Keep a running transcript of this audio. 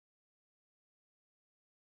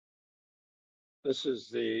This is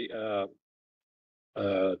the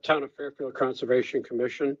Town of Fairfield Conservation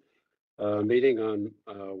Commission meeting on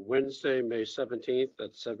Wednesday, May 17th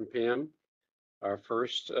at 7 p.m. Our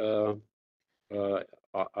first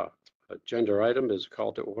agenda item is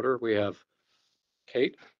call to order. We have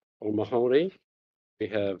Kate O'Mahony. We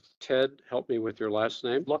have Ted, help me with your last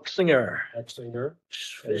name. Luxinger. Luxinger.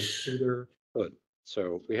 And Peter Hood.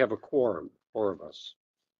 So we have a quorum, 4 of us.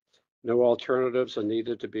 No alternatives are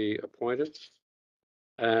needed to be appointed.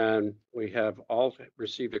 And we have all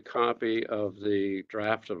received a copy of the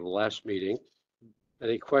draft of the last meeting.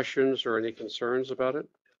 Any questions or any concerns about it?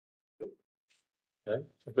 Okay,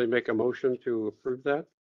 somebody make a motion to approve that?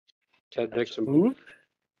 Ted makes a Move.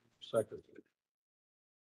 second.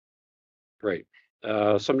 Great.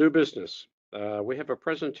 Some new business. We have a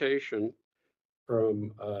presentation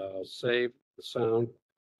from Save the Sound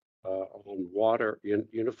on water,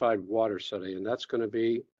 unified water study, and that's going to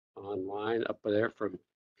be online up there from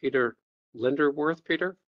Peter Linderworth.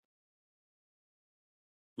 Peter?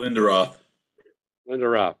 Linderoth.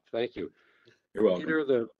 Linderoth, thank you. You're welcome. Peter,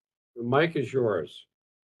 the mic is yours.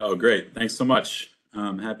 Oh, great. Thanks so much.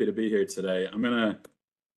 I'm happy to be here today. I'm going to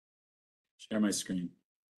share my screen.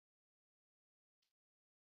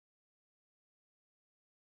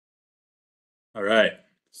 All right.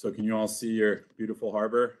 So can you all see your beautiful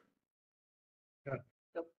harbor? Yeah.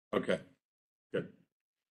 Yep. Okay, good.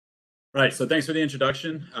 All right. So thanks for the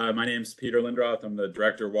introduction. My name's Peter Linderoth. I'm the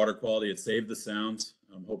Director of Water Quality at Save the Sound.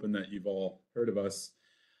 I'm hoping that you've all heard of us.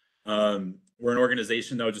 We're an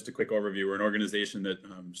organization, though, just a quick overview. We're an organization that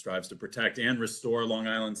strives to protect and restore Long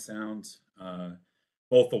Island Sound,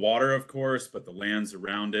 both the water, of course, but the lands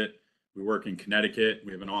around it. We work in Connecticut.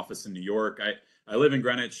 We have an office in New York. I live in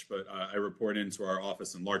Greenwich, but I report into our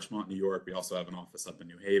office in Larchmont, New York. We also have an office up in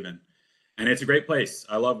New Haven. And it's a great place.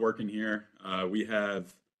 I love working here. We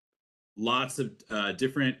have lots of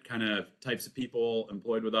different kind of types of people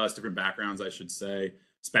employed with us, different backgrounds, I should say,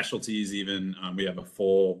 specialties even. We have a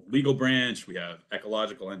full legal branch. We have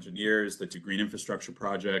ecological engineers that do green infrastructure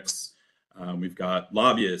projects. We've got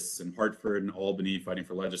lobbyists in Hartford and Albany fighting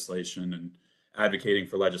for legislation and advocating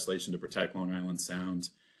for legislation to protect Long Island Sound.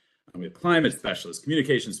 We have climate specialists,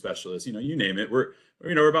 communication specialists, you name it. We're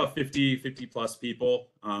about 50 plus people.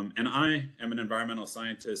 And I am an environmental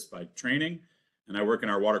scientist by training, and I work in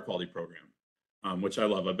our water quality program, which I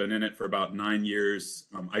love. I've been in it for about 9 years.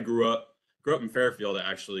 I grew up in Fairfield,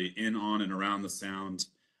 actually, on and around the Sound.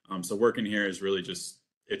 So working here is really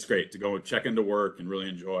it's great to go check into work and really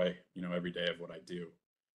enjoy, every day of what I do.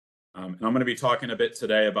 And I'm going to be talking a bit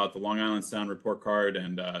today about the Long Island Sound Report Card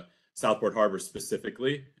and Southport Harbor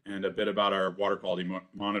specifically, and a bit about our water quality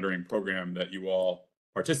monitoring program that you all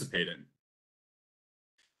participate in.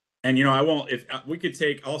 And,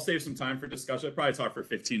 I'll save some time for discussion. I'll probably talk for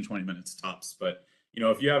 15, 20 minutes tops. But,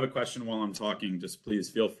 if you have a question while I'm talking, just please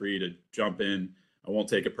feel free to jump in. I won't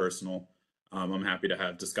take it personal. I'm happy to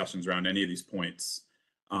have discussions around any of these points.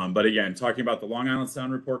 But again, talking about the Long Island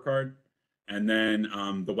Sound Report Card, and then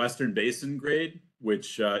the Western Basin grade,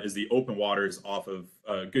 which is the open waters off of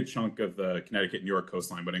a good chunk of the Connecticut-New York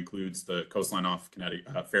coastline, but includes the coastline off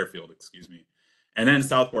Fairfield, and then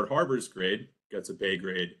Southport Harbor's grade gets a Bay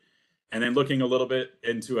grade, and then looking a little bit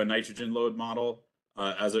into a nitrogen load model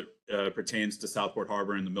as it pertains to Southport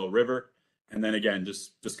Harbor and the Mill River, and then again,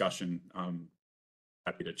 just discussion.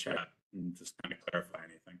 Happy to chat and just kind of clarify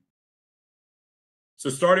anything. So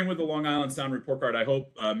starting with the Long Island Sound Report Card, I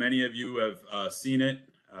hope many of you have seen it.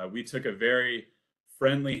 We took a very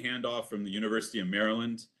friendly handoff from the University of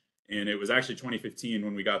Maryland, and it was actually 2015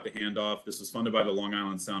 when we got the handoff. This was funded by the Long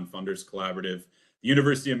Island Sound Funders Collaborative. The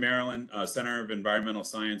University of Maryland Center of Environmental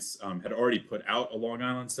Science had already put out a Long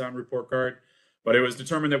Island Sound Report Card, but it was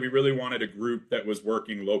determined that we really wanted a group that was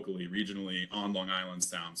working locally, regionally on Long Island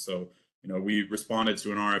Sound. So, we responded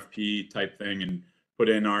to an RFP type thing and put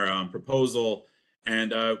in our proposal.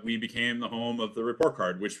 And we became the home of the report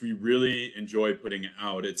card, which we really enjoy putting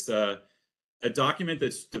out. It's a document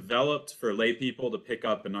that's developed for lay people to pick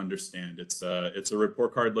up and understand. It's a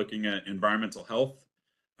report card looking at environmental health,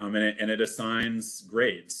 and it assigns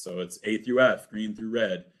grades. So it's A through F, green through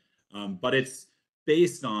red, but it's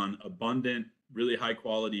based on abundant, really high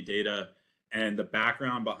quality data. And the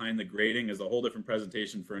background behind the grading is a whole different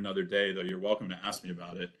presentation for another day, though you're welcome to ask me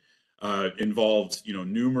about it. Involved,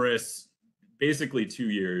 numerous, basically 2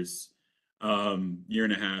 years, year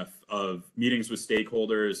and a half of meetings with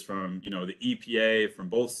stakeholders from, the EPA, from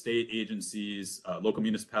both state agencies, local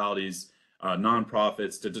municipalities,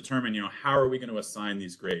 nonprofits, to determine, how are we going to assign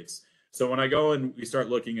these grades. So when I go and we start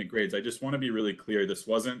looking at grades, I just want to be really clear. This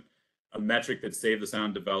wasn't a metric that Save the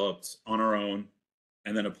Sound developed on our own.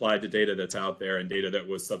 and then applied to data that's out there and data that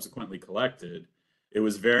was subsequently collected, it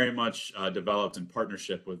was very much developed in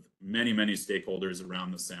partnership with many, many stakeholders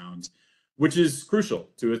around the Sound, which is crucial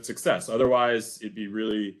to its success. Otherwise,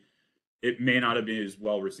 it may not have been as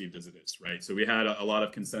well received as it is, right? So we had a lot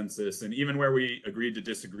of consensus, and even where we agreed to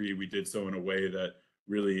disagree, we did so in a way that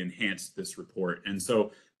really enhanced this report. And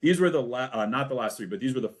so these were not the last three, but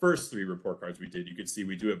these were the first three report cards we did. You could see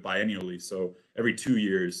we do it biennially, so every 2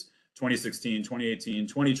 years, 2016, 2018,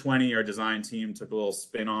 2020, our design team took a little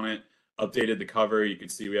spin on it, updated the cover. You can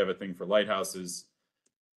see we have a thing for lighthouses.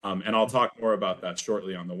 And I'll talk more about that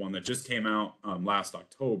shortly on the one that just came out last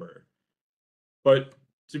October. But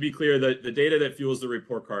to be clear, the data that fuels the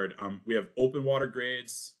report card, we have open water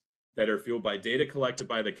grades that are fueled by data collected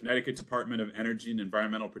by the Connecticut Department of Energy and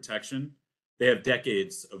Environmental Protection. They have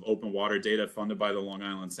decades of open water data funded by the Long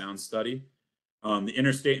Island Sound Study. The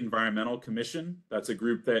Interstate Environmental Commission, that's a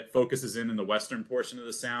group that focuses in the western portion of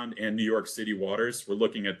the Sound and New York City waters. We're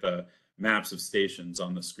looking at the maps of stations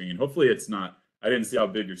on the screen. Hopefully it's not, I didn't see how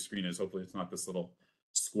big your screen is. Hopefully it's not this little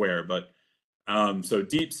square, but so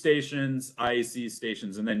deep stations, IEC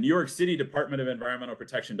stations, and then New York City Department of Environmental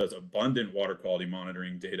Protection does abundant water quality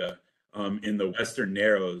monitoring data in the Western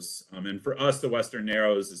Narrows. And for us, the Western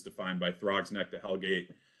Narrows is defined by Throgs Neck to Hellgate.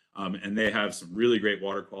 And they have some really great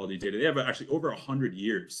water quality data. They have actually over 100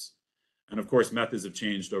 years. And of course, methods have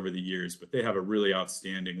changed over the years, but they have a really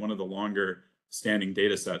outstanding, one of the longer standing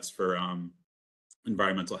data sets for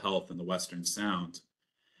environmental health in the Western Sound.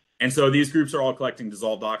 And so these groups are all collecting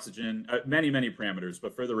dissolved oxygen, many, many parameters,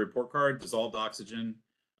 but for the report card, dissolved oxygen,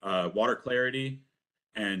 water clarity,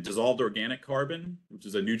 and dissolved organic carbon, which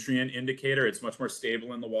is a nutrient indicator. It's much more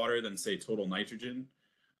stable in the water than, say, total nitrogen.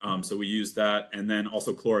 So we use that, and then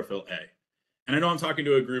also chlorophyll A. And I know I'm talking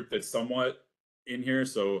to a group that's somewhat in here,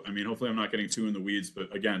 so I mean, hopefully I'm not getting too in the weeds,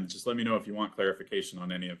 but again, just let me know if you want clarification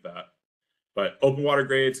on any of that. But open water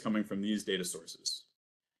grades coming from these data sources.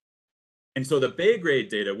 And so the Bay grade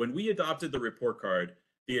data, when we adopted the report card,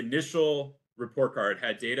 the initial report card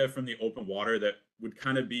had data from the open water that would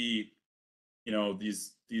kind of be, you know,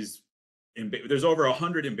 there's over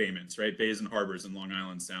 100 embayments, right? Bays and harbors in Long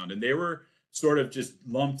Island Sound. And they were sort of just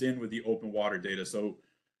lumped in with the open water data. So,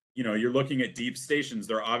 you know, you're looking at deep stations,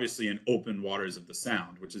 they're obviously in open waters of the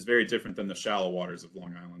Sound, which is very different than the shallow waters of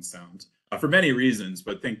Long Island Sound for many reasons.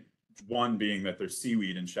 But think one being that there's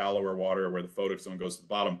seaweed in shallower water where the photic zone goes to the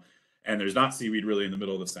bottom, and there's not seaweed really in the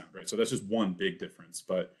middle of the Sound, right? So that's just one big difference.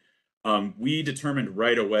 But we determined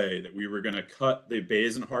right away that we were going to cut the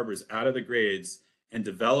bays and harbors out of the grades and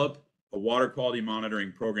develop a water quality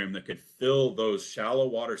monitoring program that could fill those shallow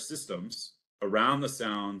water systems around the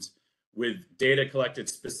Sound with data collected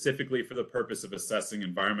specifically for the purpose of assessing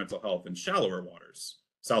environmental health in shallower waters,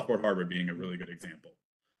 Southport Harbor being a really good example.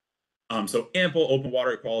 So ample open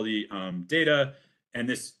water quality data. And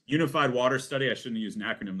this unified water study, I shouldn't use an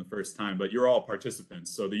acronym the first time, but you're all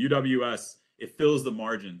participants. So the UWS, it fills the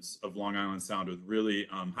margins of Long Island Sound with really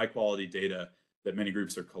high quality data that many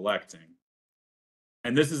groups are collecting.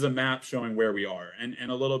 And this is a map showing where we are and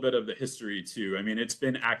a little bit of the history too. I mean, it's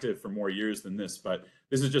been active for more years than this, but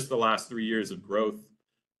this is just the last 3 years of growth.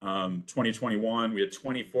 2021, we had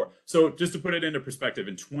 24. So just to put it into perspective,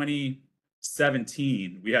 in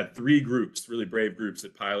 2017, we had 3 groups, really brave groups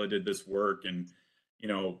that piloted this work. And, you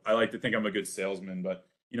know, I like to think I'm a good salesman, but,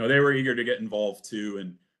 you know, they were eager to get involved too.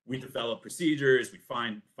 And we developed procedures, we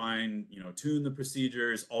tune the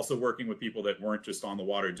procedures, also working with people that weren't just on the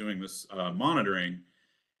water doing this monitoring.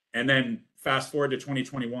 And then fast forward to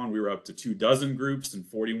 2021, we were up to 24 groups and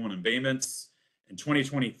 41 embayments. In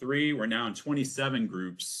 2023, we're now in 27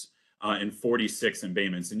 groups and 46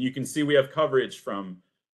 embayments. And you can see we have coverage from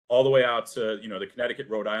all the way out to, you know, the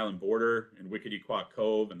Connecticut-Rhode Island border and Wickety-Quock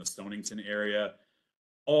Cove and the Stonington area,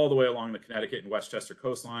 all the way along the Connecticut and Westchester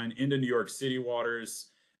coastline into New York City waters,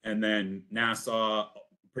 and then Nassau,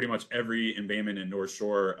 pretty much every embayment in North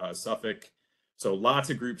Shore, Suffolk. So lots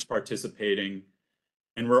of groups participating,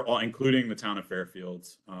 and we're all, including the town of Fairfield.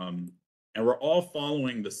 And we're all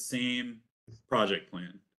following the same project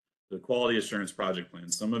plan, the Quality Assurance Project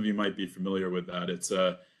Plan. Some of you might be familiar with that. It's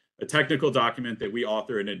a technical document that we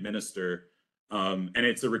author and administer, and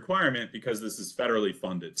it's a requirement because this is federally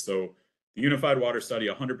funded. So the Unified Water Study,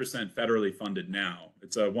 100% federally funded now.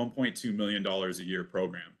 It's a $1.2 million a year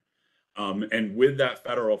program. And with that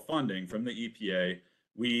federal funding from the EPA,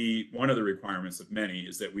 one of the requirements of many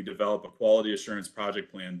is that we develop a quality assurance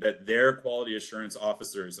project plan that their quality assurance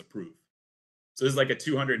officers approve. So this is like a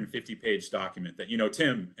 250-page document that, you know,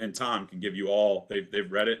 Tim and Tom can give you all. They've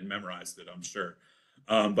read it and memorized it, I'm sure.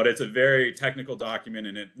 But it's a very technical document,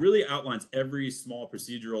 and it really outlines every small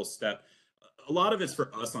procedural step a lot of it's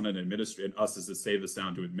for us on an administrator, us as the Save the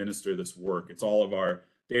Sound to administer this work. It's all of our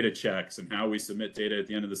data checks and how we submit data at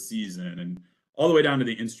the end of the season and all the way down to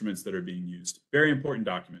the instruments that are being used. Very important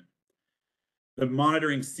document. The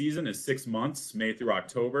monitoring season is 6 months, May through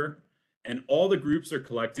October. And all the groups are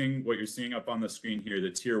collecting what you're seeing up on the screen here,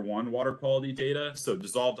 the tier 1 water quality data. So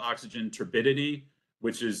dissolved oxygen turbidity,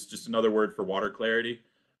 which is just another word for water clarity.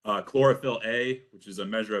 Chlorophyll A, which is a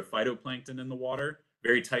measure of phytoplankton in the water,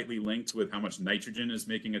 very tightly linked with how much nitrogen is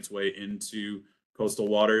making its way into coastal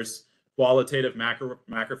waters. Qualitative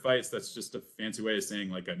macrophytes, that's just a fancy way of saying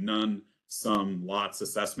like a none, some, lots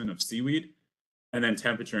assessment of seaweed. And then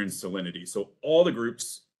temperature and salinity. So all the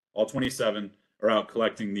groups, all 27, are out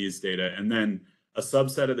collecting these data. And then a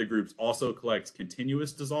subset of the groups also collects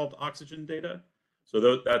continuous dissolved oxygen data.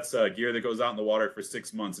 So that's gear that goes out in the water for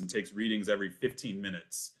 6 months and takes readings every 15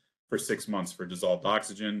 minutes for 6 months for dissolved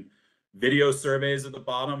oxygen. Video surveys at the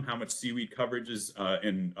bottom, how much seaweed coverage is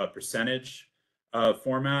in a percentage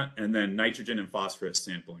format, and then nitrogen and phosphorus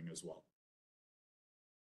sampling as well.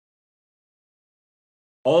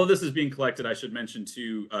 All of this is being collected, I should mention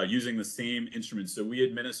too, using the same instruments. So we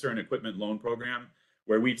administer an equipment loan program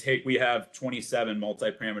where we have 27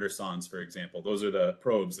 multi-parameter sondes, for example. Those are the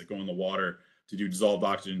probes that go in the water to do dissolved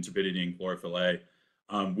oxygen, turbidity, and chlorophyll A.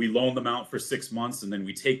 We loan them out for 6 months, and then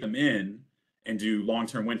we take them in and do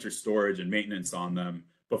long-term winter storage and maintenance on them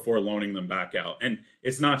before loaning them back out. And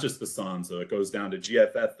it's not just the sondes, though. It goes down to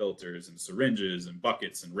GFF filters and syringes and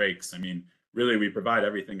buckets and rakes. I mean, really, we provide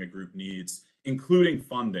everything a group needs, including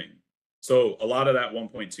funding. So a lot of that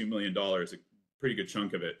 $1.2 million, a pretty good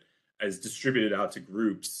chunk of it, is distributed out to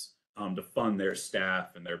groups to fund their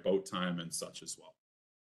staff and their boat time and such as well.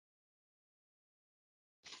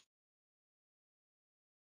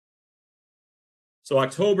 So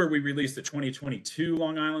October, we released the 2022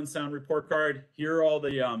 Long Island Sound Report Card. Here are all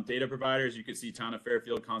the data providers. You can see Town of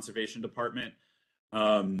Fairfield Conservation Department,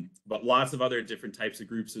 but lots of other different types of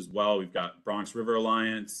groups as well. We've got Bronx River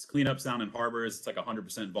Alliance, Cleanup Sound and Harbors. It's like a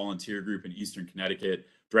 100% volunteer group in Eastern Connecticut.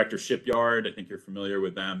 Director Shipyard, I think you're familiar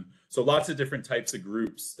with them. So lots of different types of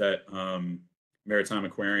groups that Maritime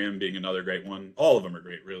Aquarium being another great one. All of them are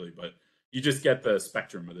great, really, but you just get the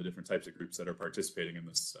spectrum of the different types of groups that are participating in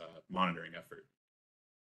this monitoring effort.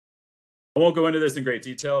 I won't go into this in great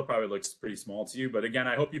detail. It probably looks pretty small to you, but again,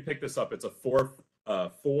 I hope you pick this up. It's a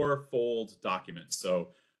four-fold document. So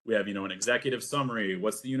we have, an executive summary.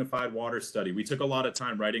 What's the Unified Water Study? We took a lot of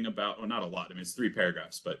time writing about, well, not a lot. I mean, it's 3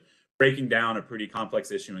 paragraphs, but breaking down a pretty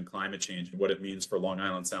complex issue in climate change and what it means for Long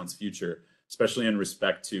Island Sound's future, especially in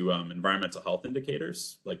respect to environmental health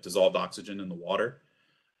indicators like dissolved oxygen in the water.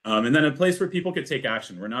 And then a place where people could take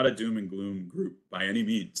action. We're not a doom and gloom group by any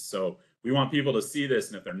means. So we want people to see this,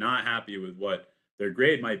 and if they're not happy with what their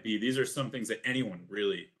grade might be, these are some things that anyone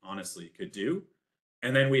really, honestly, could do.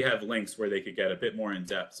 And then we have links where they could get a bit more in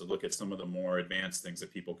depth to look at some of the more advanced things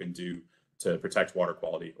that people can do to protect water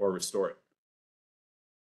quality or restore it.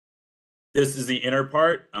 This is the inner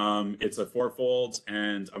part. It's a fourfold,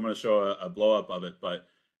 and I'm going to show a blow up of it, but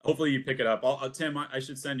hopefully you pick it up. Tim, I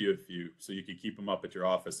should send you a few so you can keep them up at your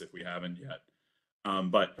office if we haven't yet.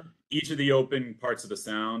 But each of the open parts of the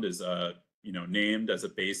sound is, named as a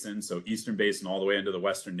basin. So Eastern Basin all the way into the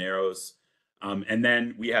Western Narrows. And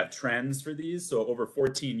then we have trends for these. So over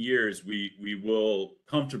 14 years, we will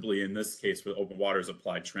comfortably, in this case with open waters,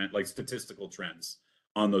 apply trend, like statistical trends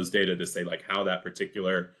on those data to say like how that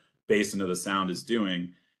particular basin of the sound is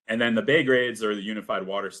doing. And then the Bay grades are the Unified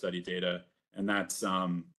Water Study data, and that's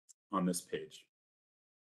on this page.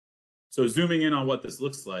 So zooming in on what this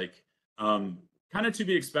looks like, kind of to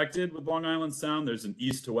be expected with Long Island Sound, there's an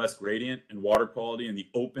east to west gradient in water quality in the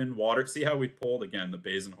open water. See how we pulled, again, the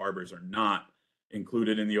bays and harbors are not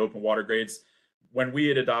included in the open water grades. When we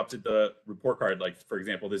had adopted the report card, like for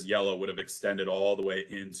example, this yellow would have extended all the way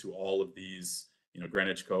into all of these,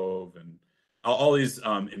 Greenwich Cove and all these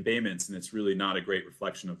embayments, and it's really not a great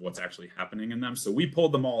reflection of what's actually happening in them. So we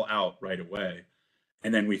pulled them all out right away.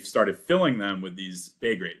 And then we started filling them with these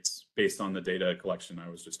bay grades based on the data collection I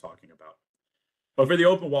was just talking about. But for the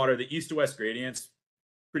open water, the east to west gradient's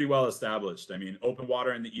pretty well established. I mean, open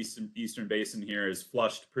water in the Eastern Basin here is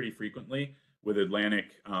flushed pretty frequently with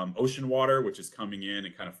Atlantic ocean water, which is coming in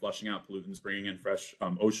and kind of flushing out pollutants, bringing in fresh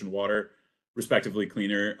ocean water, respectively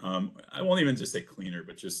cleaner. I won't even just say cleaner,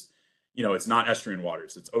 but just, it's not estuarine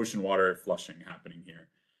waters. It's ocean water flushing happening here.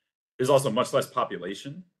 There's also much less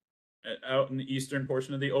population out in the eastern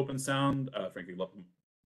portion of the open sound, frankly,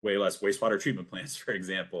 way less wastewater treatment plants, for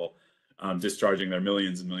example, discharging their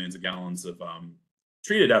millions and millions of gallons of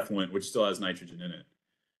treated effluent, which still has nitrogen in it.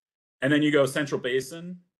 And then you go Central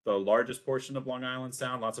Basin, the largest portion of Long Island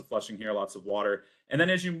Sound, lots of flushing here, lots of water. And then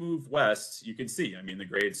as you move west, you can see, I mean, the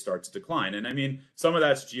grades start to decline. And I mean, some of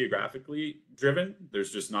that's geographically driven.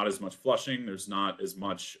 There's just not as much flushing. There's not as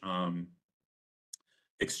much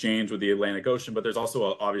exchange with the Atlantic Ocean, but there's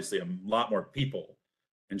also obviously a lot more people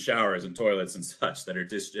and showers and toilets and such that are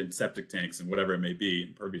in septic tanks and whatever it may be,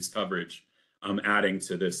 impervious coverage, adding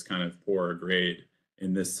to this kind of poorer grade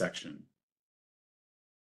in this section.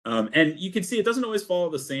 And you can see it doesn't always follow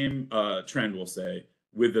the same trend, we'll say,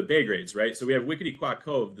 with the bay grades, right? So we have Wickety Quack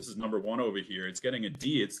Cove. This is number 1 over here. It's getting a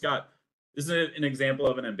D. This is an example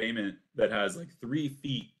of an embayment that has like 3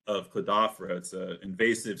 feet of Cladophora. It's an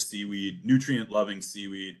invasive seaweed, nutrient-loving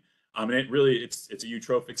seaweed. And it's a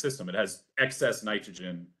eutrophic system. It has excess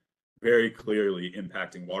nitrogen, very clearly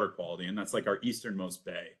impacting water quality. And that's like our easternmost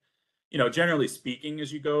bay. You know, generally speaking,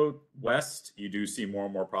 as you go west, you do see more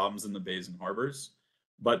and more problems in the bays and harbors.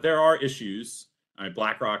 But there are issues,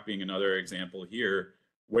 Black Rock being another example here,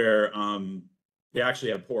 where they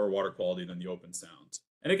actually have poorer water quality than the open sound.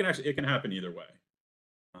 And it can happen either way.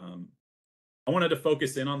 I wanted to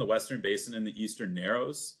focus in on the Western Basin and the Eastern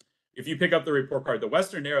Narrows. If you pick up the report card, the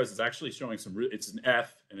Western Narrows is actually showing it's an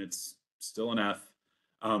F, and it's still an F.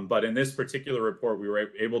 But in this particular report, we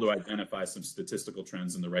were able to identify some statistical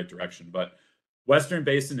trends in the right direction. But Western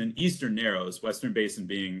Basin and Eastern Narrows, Western Basin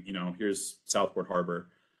being, you know, here's Southport Harbor,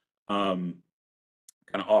 kind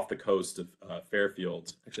of off the coast of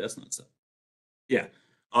Fairfield. Actually, that's not so. Yeah,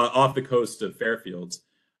 off the coast of Fairfield.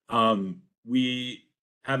 We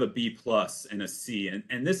have a B plus and a C,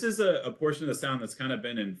 and this is a portion of the sound that's kind of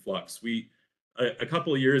been in flux. A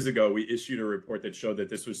couple of years ago, we issued a report that showed that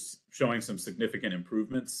this was showing some significant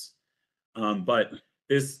improvements, but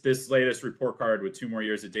this latest report card with 2 more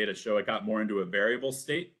years of data show it got more into a variable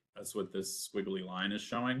state. That's what this squiggly line is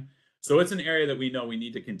showing. So it's an area that we know we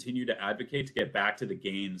need to continue to advocate to get back to the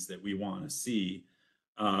gains that we want to see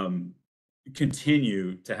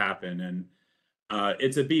continue to happen. And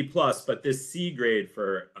it's a B plus, but this C grade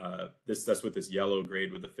for that's what this yellow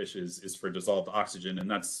grade with the fishes is for dissolved oxygen,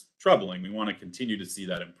 and that's troubling. We want to continue to see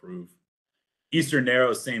that improve. Eastern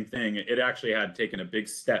Narrows, same thing. It actually had taken a big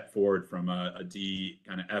step forward from a D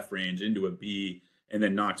kind of F range into a B, and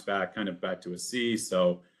then knocked back to a C.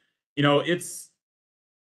 So, you know,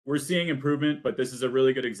 we're seeing improvement, but this is a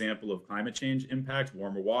really good example of climate change impact.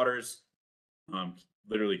 Warmer waters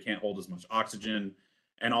literally can't hold as much oxygen.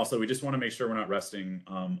 And also, we just want to make sure we're not resting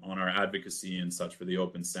on our advocacy and such for the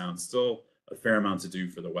open sound. Still a fair amount to do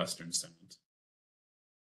for the Western Sound.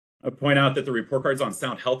 I point out that the report card's on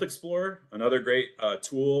Sound Health Explorer, another great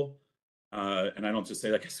tool. And I don't just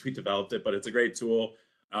say that because we developed it, but it's a great tool.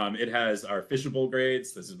 It has our fishable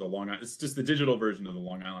grades. This is it's just the digital version of the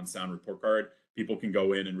Long Island Sound report card. People can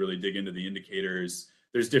go in and really dig into the indicators.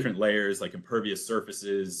 There's different layers like impervious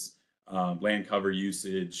surfaces, land cover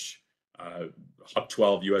usage, HUC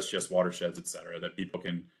 12, USGS watersheds, et cetera, that people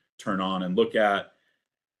can turn on and look at.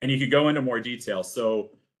 And you could go into more detail.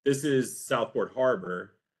 So this is Southport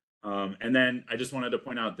Harbor. And then I just wanted to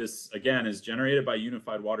point out this, again, is generated by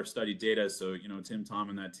Unified Water Study data. So, you know, Tim, Tom,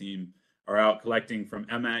 and that team are out collecting from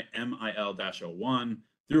MIL-01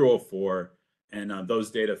 through 04. And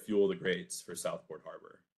those data fuel the grades for Southport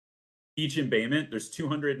Harbor. Each embayment, there's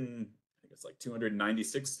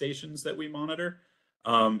 296 stations that we monitor.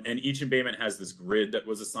 And each embayment has this grid that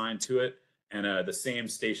was assigned to it, and the same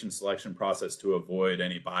station selection process to avoid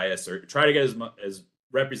any bias or try to get as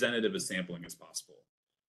representative a sampling as possible.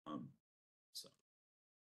 So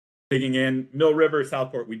digging in, Mill River,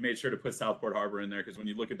 Southport, we made sure to put Southport Harbor in there because when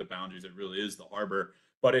you look at the boundaries, it really is the harbor,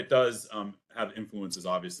 but it does have influences,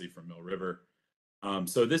 obviously, from Mill River.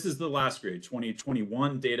 So this is the last grade,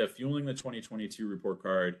 2021 data fueling the 2022 report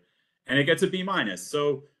card, and it gets a B minus.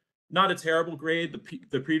 So not a terrible grade.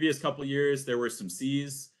 The previous couple of years, there were some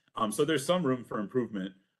C's. So there's some room for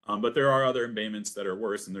improvement, but there are other embayments that are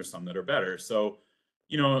worse and there's some that are better. So,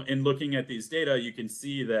 you know, in looking at these data, you can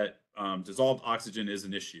see that dissolved oxygen is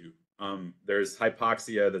an issue. There's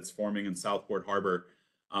hypoxia that's forming in Southport Harbor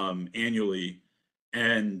annually.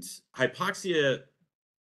 And hypoxia,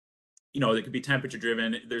 you know, that could be temperature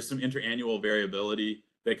driven. There's some interannual variability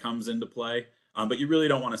that comes into play, but you really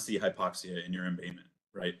don't want to see hypoxia in your embayment,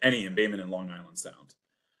 right? Any embayment in Long Island Sound.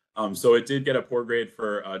 So it did get a poor grade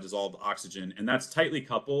for dissolved oxygen, and that's tightly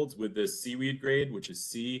coupled with this seaweed grade, which is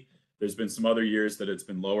C. There's been some other years that it's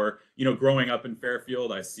been lower. You know, growing up in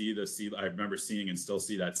Fairfield, I remember seeing and still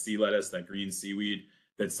see that sea lettuce, that green seaweed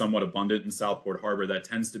that's somewhat abundant in Southport Harbor. That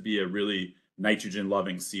tends to be a really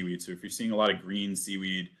nitrogen-loving seaweed. So if you're seeing a lot of green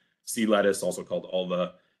seaweed, sea lettuce, also called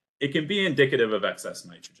ulva, it can be indicative of excess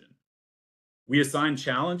nitrogen. We assign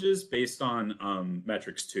challenges based on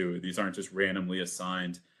metrics too. These aren't just randomly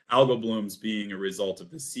assigned. Algal blooms being a result of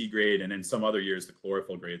the C grade, and in some other years, the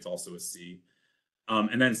chlorophyll grade is also a C.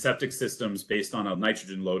 And then septic systems based on a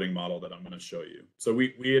nitrogen loading model that I'm going to show you. So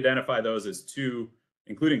we identify those as two,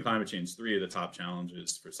 including climate change, three of the top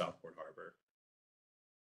challenges for Southport Harbor.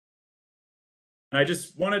 And I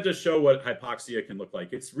just wanted to show what hypoxia can look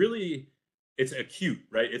like. It's acute,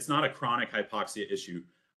 right? It's not a chronic hypoxia issue.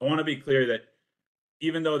 I want to be clear that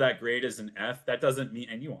even though that grade is an F, that doesn't mean,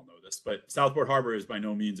 and you all know this, but Southport Harbor is by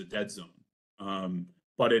no means a dead zone.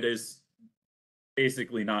 But it is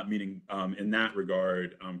basically not meeting, in that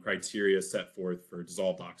regard, criteria set forth for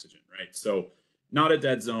dissolved oxygen, right? So not a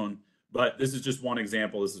dead zone, but this is just one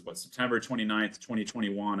example. This is what, September 29th,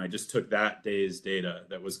 2021. I just took that day's data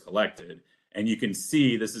that was collected. And you can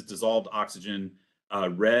see this is dissolved oxygen,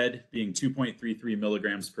 red being 2.33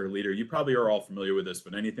 milligrams per liter. You probably are all familiar with this,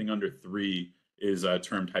 but anything under 3 is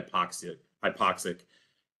termed hypoxic.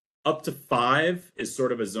 Up to 5 is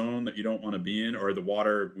sort of a zone that you don't want to be in, or the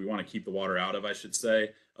water, we want to keep the water out of, I should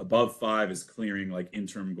say. Above 5 is clearing, like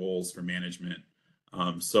interim goals for management.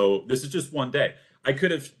 So this is just one day. I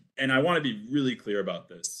could have, and I want to be really clear about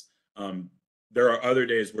this. There are other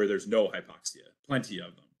days where there's no hypoxia, plenty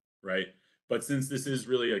of them, right? But since this is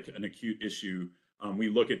really an acute issue, we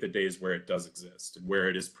look at the days where it does exist and where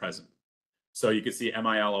it is present. So you can see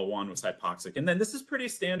MILO1 was hypoxic. And then this is pretty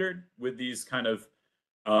standard with these kind of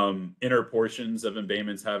inner portions of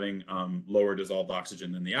embayments having lower dissolved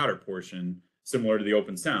oxygen than the outer portion, similar to the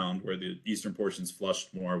open sound, where the eastern portion's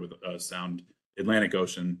flushed more with sound Atlantic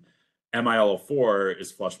Ocean. MILO4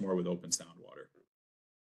 is flushed more with open sound water.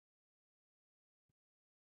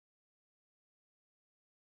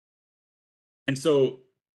 And so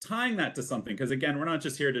tying that to something, because again, we're not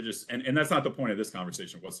just here to just, and that's not the point of this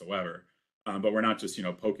conversation whatsoever, but we're not just,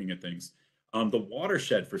 poking at things. The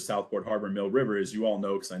watershed for Southport Harbor Mill River, as you all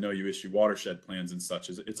know, because I know you issue watershed plans and such,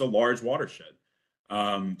 it's a large watershed.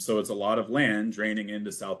 So it's a lot of land draining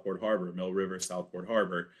into Southport Harbor, Mill River, Southport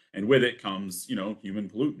Harbor. And with it comes, human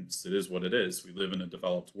pollutants. It is what it is. We live in a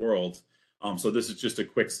developed world. So this is just a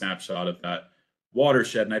quick snapshot of that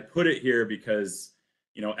watershed. And I put it here because,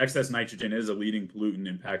 excess nitrogen is a leading pollutant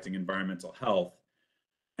impacting environmental health.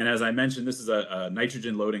 And as I mentioned, this is a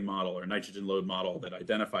nitrogen loading model or nitrogen load model that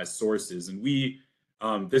identifies sources. And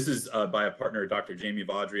this is by a partner, Dr. Jamie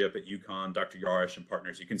Vaudry up at UConn, Dr. Yarish and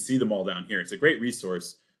partners. You can see them all down here. It's a great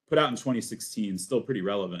resource put out in 2016, still pretty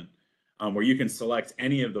relevant, where you can select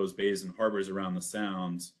any of those bays and harbors around the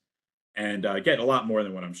sounds and get a lot more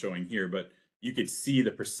than what I'm showing here. But you could see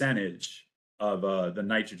the percentage of the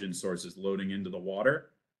nitrogen sources loading into the water.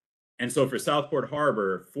 And so for Southport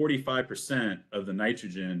Harbor, 45% of the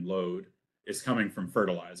nitrogen load is coming from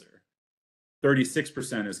fertilizer.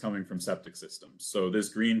 36% is coming from septic systems. So this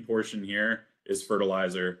green portion here is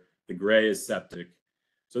fertilizer. The gray is septic.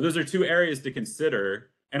 So those are two areas to consider.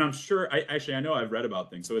 And I'm sure, I know I've read about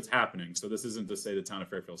things, so it's happening. So this isn't to say the town of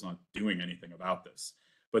Fairfield's not doing anything about this.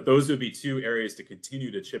 But those would be two areas to continue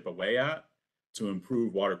to chip away at to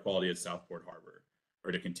improve water quality at Southport Harbor,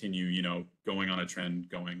 or to continue, going on a trend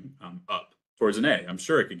going up towards an A. I'm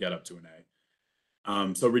sure it could get up to an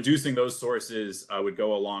A. So reducing those sources would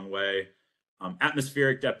go a long way.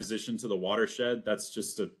 Atmospheric deposition to the watershed, that's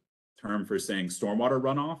just a term for saying stormwater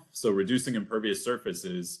runoff. So reducing impervious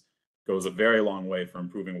surfaces goes a very long way for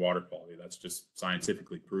improving water quality. That's just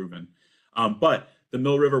scientifically proven. But the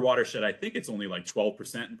Mill River watershed, I think it's only like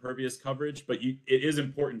 12% impervious coverage, but it is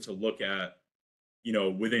important to look at,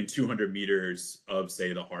 within 200 meters of,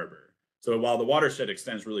 say, the harbor. So while the watershed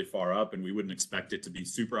extends really far up and we wouldn't expect it to be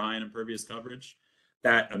super high in impervious coverage,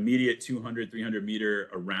 that immediate 200, 300 meter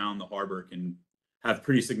around the harbor can have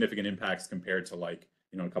pretty significant impacts compared to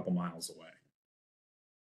a couple miles away.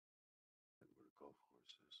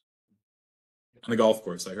 On the golf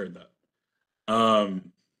course, I heard that.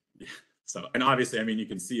 Yeah. So, and obviously, you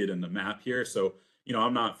can see it in the map here. So,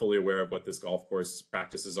 I'm not fully aware of what this golf course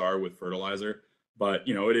practices are with fertilizer, but,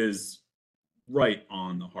 it is right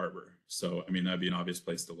on the harbor. So, that'd be an obvious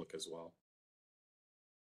place to look as well.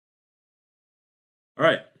 All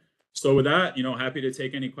right. So with that, happy to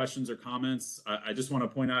take any questions or comments. I just want to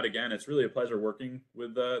point out again, it's really a pleasure working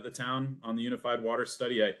with the town on the Unified Water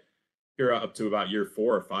Study. You're up to about year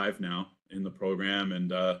 4 or 5 now in the program,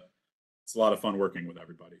 and it's a lot of fun working with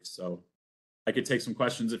everybody. So I could take some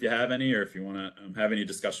questions if you have any, or if you want to have any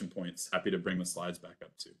discussion points, happy to bring the slides back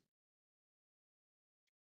up too.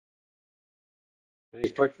 Any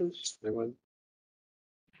questions? Anyone?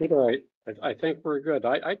 All right. I think we're good.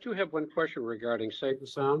 I do have one question regarding Safe and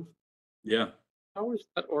Sound. Yeah. How is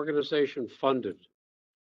that organization funded?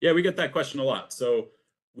 Yeah, we get that question a lot. So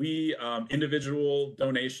we individual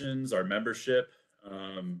donations, our membership,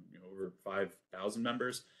 over 5,000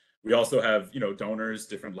 members. We also have donors,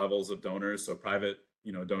 different levels of donors. So private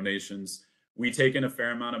donations. We take in a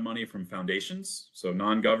fair amount of money from foundations, so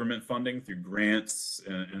non-government funding through grants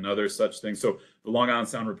and other such things. So the Long Island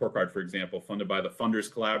Sound Report Card, for example, funded by the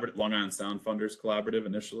Funders Collaborative, Long Island Sound Funders Collaborative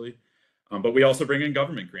initially. But we also bring in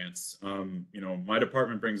government grants. My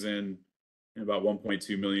department brings in about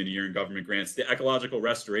 1.2 million a year in government grants. The ecological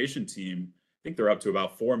restoration team, I think they're up to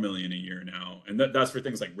about 4 million a year now. And that's for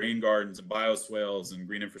things like rain gardens and bioswales and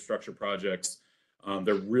green infrastructure projects.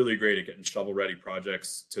 They're really great at getting shovel-ready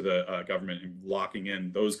projects to the government and locking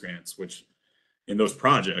in those grants, which in those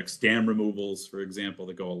projects, dam removals, for example,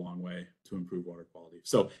 that go a long way to improve water quality.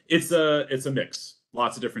 So it's a mix,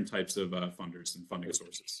 lots of different types of funders and funding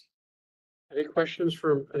sources. Any questions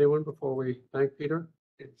from anyone before we thank Peter?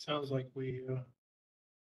 It sounds like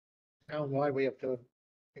townwide, we have to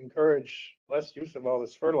encourage less use of all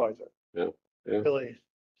this fertilizer. Yeah. Really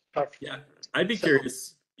tough. Yeah, I'd be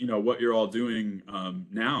curious, what you're all doing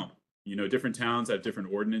now. Different towns have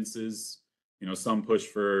different ordinances. Some push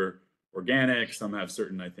for organic, some have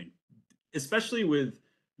certain, I think, especially with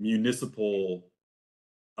municipal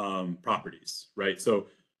properties, right? So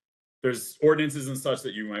there's ordinances and such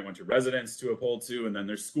that you might want your residents to uphold to, and then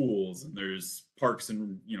there's schools and there's parks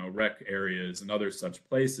and rec areas and other such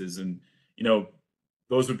places, and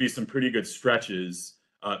those would be some pretty good stretches.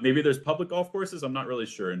 Maybe there's public golf courses. I'm not really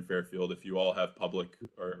sure in Fairfield if you all have public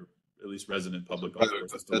or at least resident public golf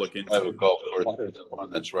courses to look into. Private golf course is the one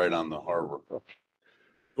that's right on the harbor.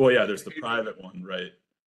 Well, yeah, there's the private one, right?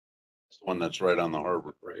 It's the one that's right on the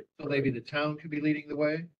harbor. Right. So maybe the town could be leading the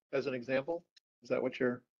way as an example? Is that what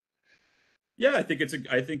you're? Yeah, I think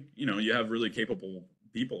you have really capable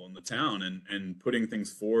people in the town, and putting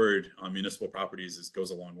things forward on municipal properties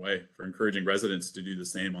goes a long way for encouraging residents to do the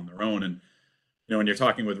same on their own. And when you're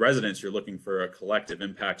talking with residents, you're looking for a collective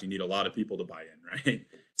impact. You need a lot of people to buy in, right?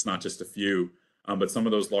 It's not just a few, but some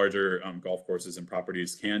of those larger golf courses and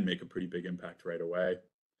properties can make a pretty big impact right away.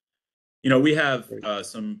 We have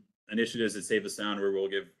some initiatives at Save the Sound where we'll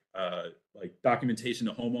give like documentation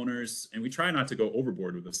to homeowners, and we try not to go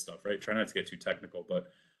overboard with this stuff, right? Try not to get too technical, but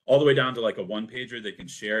all the way down to like a one pager they can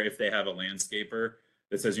share if they have a landscaper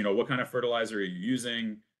that says, what kind of fertilizer are you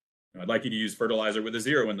using? I'd like you to use fertilizer with a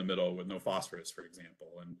 0 in the middle with no phosphorus, for example.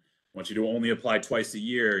 And I want you to only apply twice a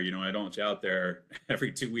year. I don't want you out there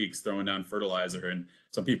every 2 weeks throwing down fertilizer. And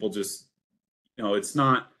some people just, it's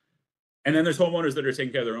not. And then there's homeowners that are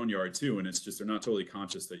taking care of their own yard too. And it's just, they're not totally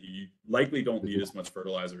conscious that you likely don't need as much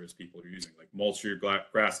fertilizer as people are using, like mulch your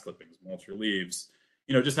grass clippings, mulch your leaves.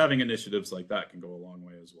 Just having initiatives like that can go a long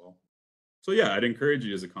way as well. So yeah, I'd encourage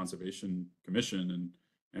you as a conservation commission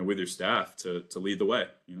and with your staff to lead the way,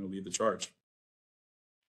 lead the charge.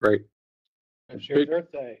 Great. It's your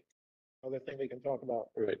birthday. Other thing we can talk about.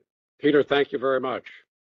 Right. Peter, thank you very much.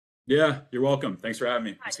 Yeah, you're welcome. Thanks for having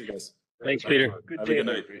me. See you guys. Thanks, Peter. Have a good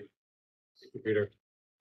night. Thank you, Peter.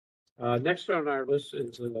 Next on our list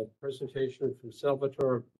is a presentation from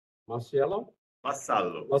Salvatore Masiello.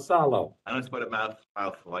 Masallo. I don't spell it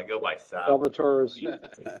mouthful. I go by Sal. Salvatore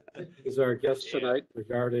is our guest tonight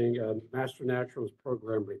regarding Master Naturals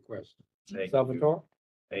program request. Salvatore?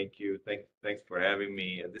 Thank you. Thanks for having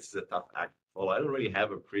me. This is a tough act. Well, I don't really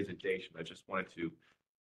have a presentation. I just wanted to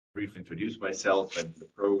briefly introduce myself and the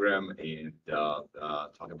program and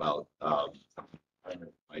talk about something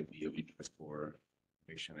that might be of interest for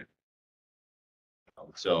information.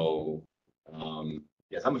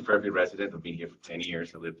 Yes, I'm a Fairfield resident. I've been here for 10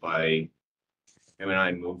 years. I live by him and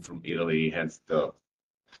I moved from Italy, hence the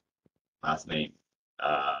last name,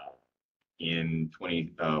 in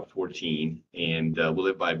 2014. And we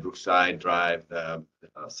live by Brookside Drive, the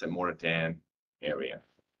St. Moritan area.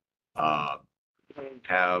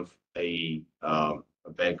 Have a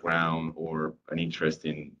background or an interest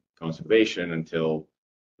in conservation until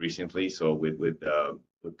recently. So with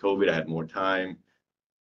COVID, I had more time.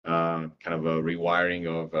 Kind of a rewiring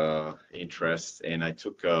of interests, and I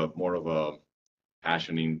took more of a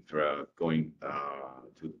passion in going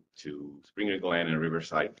to Springer Glen and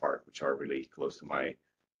Riverside Park, which are really close to my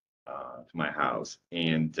house,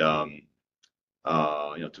 and took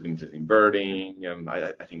interest in birding.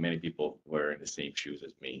 I think many people were in the same shoes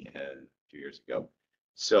as me 2 years ago.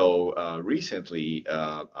 So recently,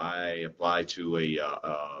 I applied to a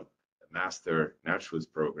Master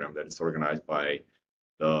Naturalist program that is organized by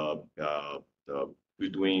the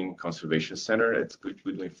Goodwin Conservation Center. It's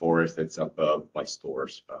Goodwin Forest. It's up by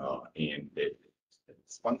Stores, and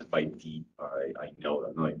it's funded by DEEP. I know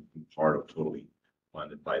I'm not part of totally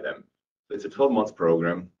funded by them. it's a 12-month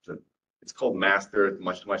program. So it's called Master.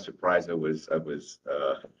 Much to my surprise, I was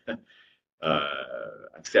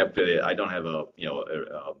accepted it. I don't have a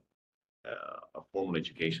formal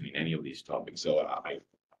education in any of these topics, so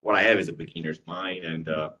what I have is a beginner's mind and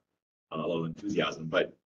a lot of enthusiasm.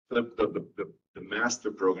 But the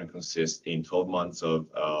master program consists in 12 months of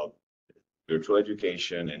virtual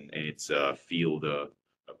education, and it's a field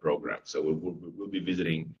program. So we'll be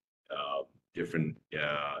visiting different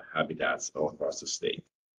habitats all across the state.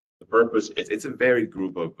 The purpose, it's a varied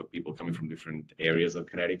group of people coming from different areas of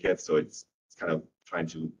Connecticut. So it's kind of trying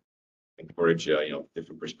to encourage,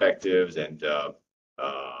 different perspectives and,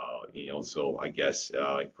 so I guess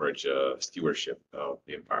encourage stewardship of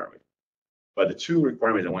the environment. But the two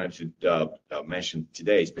requirements I wanted to mention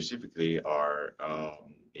today specifically are a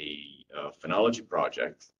phenology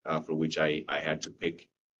project for which I had to pick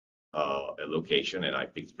a location, and I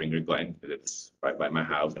picked Springer Glen because it's right by my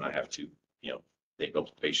house, and I have to, take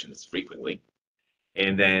observations frequently.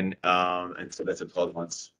 And then, and so that's a 12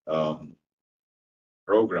 months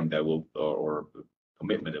program that will, or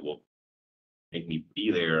commitment that will make me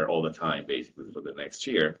be there all the time, basically, for the next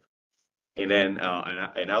year. And then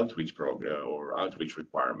an outreach program or outreach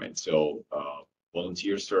requirement. So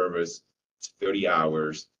volunteer service, it's 30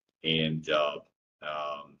 hours, and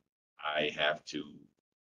I have to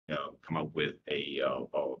come up with a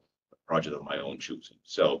project of my own choosing.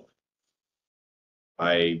 So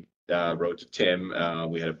I wrote to Tim.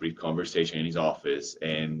 We had a brief conversation in his office,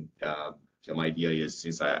 and so my idea is,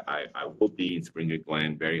 since I will be in Springer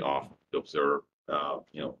Glen very often to observe,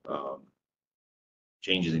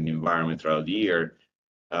 changes in the environment throughout the year,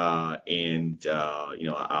 and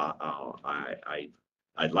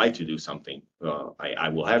I'd like to do something. I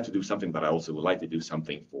will have to do something, but I also would like to do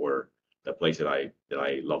something for the place that I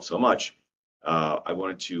love so much. I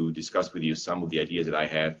wanted to discuss with you some of the ideas that I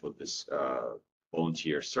had for this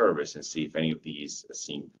volunteer service, and see if any of these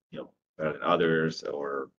seem better than others,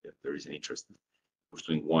 or if there is an interest in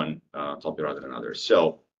pursuing one topic rather than others.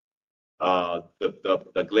 So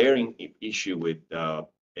the glaring issue with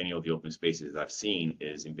any of the open spaces I've seen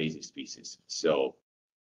is invasive species. So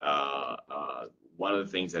one of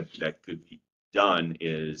the things that could be done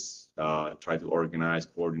is try to organize,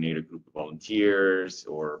 coordinate a group of volunteers,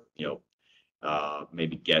 or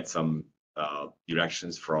maybe get some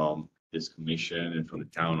directions from this commission and from the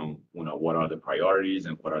town on what are the priorities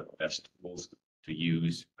and what are the best tools to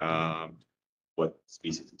use, what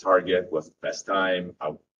species to target, what's the best time.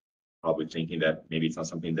 I'm probably thinking that maybe it's not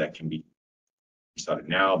something that can be started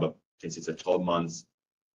now, but since it's a 12 months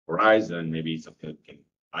horizon, maybe it's something that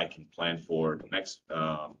I can plan for the next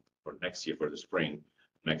year, for the spring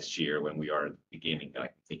next year, when we are beginning, I'm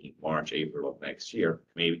thinking March, April of next year,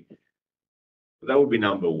 maybe. That would be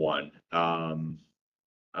number one.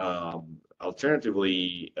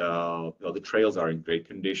 Alternatively, the trails are in great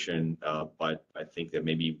condition, but I think that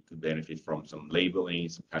maybe we could benefit from some labeling,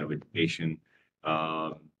 some kind of education,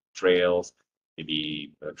 trails,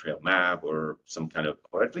 maybe a trail map, or some kind of,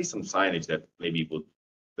 or at least some signage that maybe would.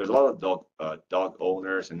 There's a lot of dog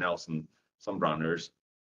owners and now some runners,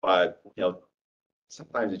 but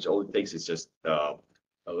sometimes all it takes is just a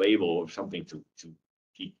label or something to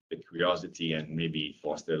keep the curiosity and maybe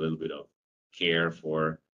foster a little bit of care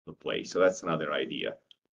for the place. So that's another idea.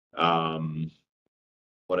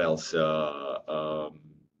 What else? Those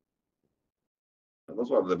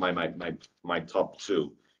are my top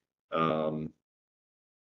two.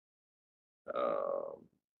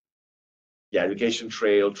 Yeah, education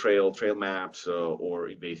trail maps, or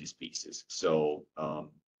invasive species. So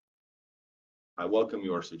I welcome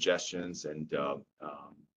your suggestions, and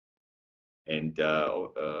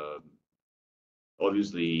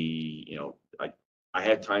obviously, I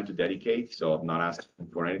have time to dedicate, so I'm not asking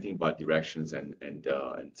for anything but directions and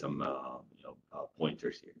some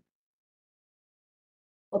pointers here.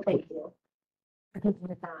 Well, thank you for taking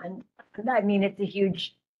this on. I mean, it's a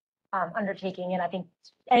huge undertaking, and I think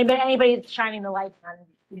anybody that's shining the light on,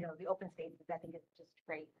 the open spaces, I think it's just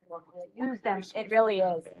great. We'll use them. It really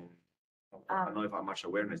is. I don't know how much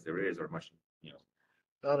awareness there is, or much,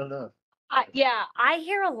 Not enough. Yeah, I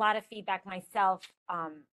hear a lot of feedback myself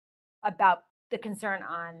about the concern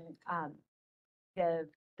on the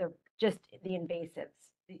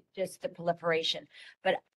invasives, just the proliferation.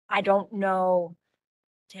 But I don't know,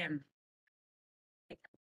 Tim,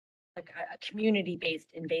 like a community-based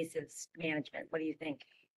invasives management. What do you think?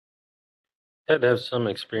 Had to have some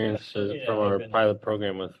experiences Yeah, from our even- pilot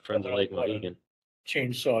program with Friends of Lake Like- Mohegan.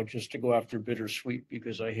 chainsaw just to go after bittersweet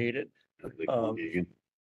because I hate it Um,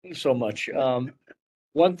 so much.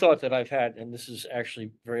 One thought that I've had, and this is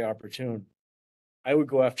actually very opportune. I would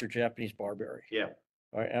go after Japanese barberry. Yeah,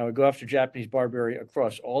 All right, I would go after Japanese barberry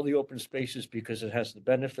across all the open spaces because it has the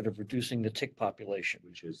benefit of reducing the tick population.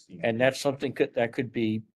 which is. And that's something that could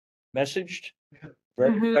be messaged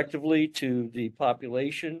very Mhm. effectively to the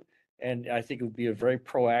population. And I think it would be a very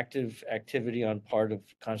proactive activity on part of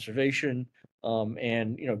conservation,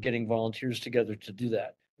 and, getting volunteers together to do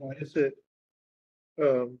that. Why is it?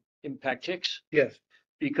 Impact ticks, Yes,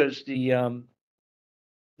 because the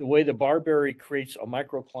way the barberry creates a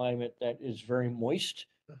microclimate that is very moist,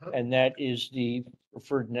 uh-huh. and that is the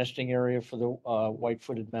preferred nesting area for the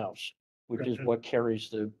white-footed mouse, which is Gotcha. what carries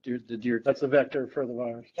the deer. That's the vector for the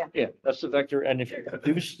virus. Yeah, that's the vector. And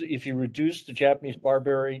if you reduce the Japanese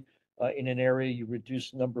barberry in an area, you reduce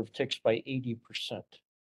the number of ticks by 80%.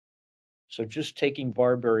 So just taking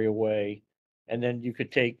barberry away, and then you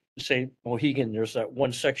could take, say, Mohegan, there's that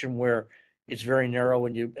one section where it's very narrow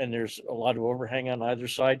and there's a lot of overhang on either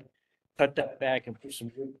side. Cut that back and put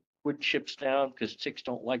some wood chips down, because ticks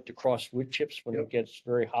don't like to cross wood chips when it Yep. gets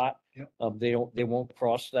very hot. Yep. They won't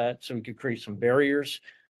cross that, so we could create some barriers.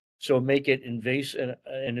 So make it an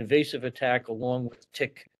invasive attack along with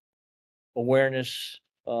tick awareness.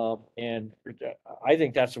 And I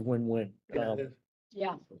think that's a win-win. Yeah, it is.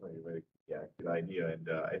 Yeah. Yeah, good idea. And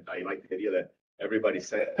I like the idea that everybody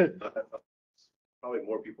said, probably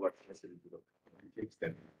more people are sensitive to the ticks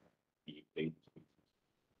than the.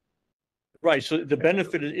 Right, so the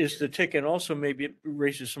benefit is the tick, and also maybe it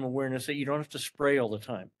raises some awareness that you don't have to spray all the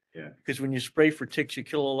time. Yeah. Because when you spray for ticks, you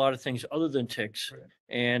kill a lot of things other than ticks, Right.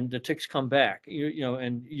 and the ticks come back.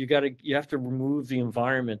 And you have to remove the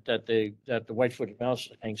environment that the white-footed mouse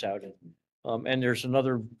hangs out in. And there's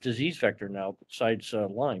another disease vector now besides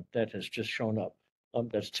Lyme that has just shown up.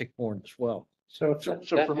 That's tick-borne as well. So,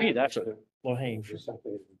 So for me, that's a low-hanging fruit. Is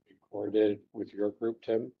something that would be coordinated with your group,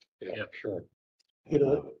 Tim? Yeah, Yep. sure. you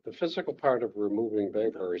know, The physical part of removing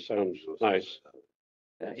bayberry sounds nice.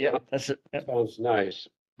 Yeah, that's it. Sounds nice,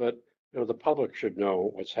 but, the public should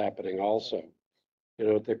know what's happening also.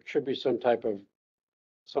 There should be some type of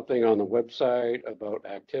something on the website about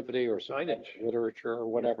activity or signage, literature or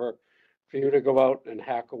whatever. For you to go out and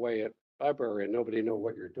hack away at library and nobody know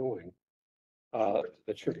what you're doing.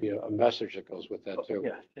 That should be a message that goes with that too.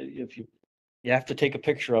 Yeah, if you have to take a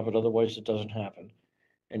picture of it, otherwise it doesn't happen.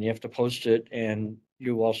 And you have to post it, and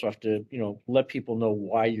you also have to, let people know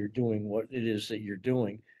why you're doing what it is that you're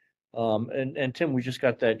doing. And Tim, we just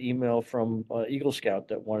got that email from Eagle Scout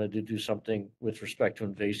that wanted to do something with respect to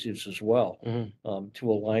invasives as well. Mhm. To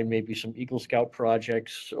align maybe some Eagle Scout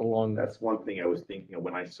projects along. That's one thing I was thinking of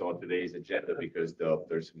when I saw today's agenda, because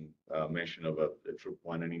there's some mention of the Troop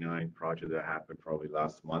 199 project that happened probably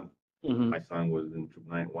last month. Mhm. My son was in Troop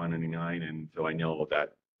 199, and so I know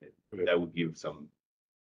that would give some,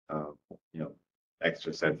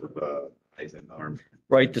 extra sense of eyes and arms.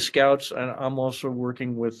 Right, the Scouts, and I'm also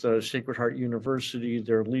working with Sacred Heart University,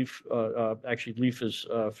 their LEAF, actually LEAF is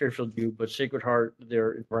Fairfield U, but Sacred Heart,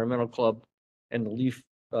 their environmental club, and the LEAF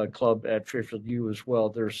club at Fairfield U as well.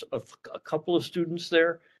 There's a couple of students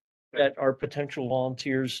there that are potential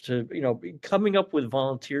volunteers coming up with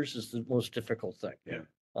volunteers is the most difficult thing.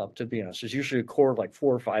 Yeah. To be honest, there's usually a core of like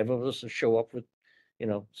 4 or 5 of us that show up with,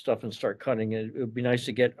 stuff and start cutting. It would be nice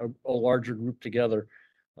to get a larger group together.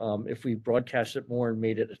 If we broadcast it more and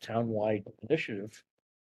made it a town-wide initiative,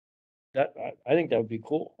 I think that would be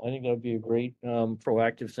cool. I think that would be a great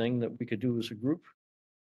proactive thing that we could do as a group.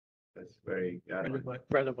 That's very,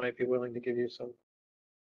 Brenda might be willing to give you some,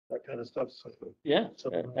 that kind of stuff. Yeah,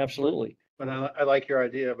 Something- absolutely. But I like your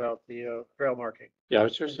idea about the trail marking. Yeah, I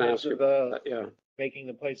was just In terms asking, of, yeah, making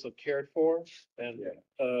the place look cared for, and,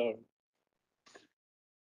 Yeah.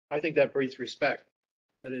 I think that breeds respect.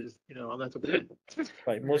 That is, and that's a.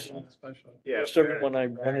 Right, most yeah. everyone I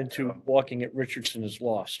run into walking at Richardson is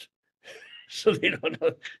lost. So they don't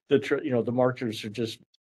know, the markers are just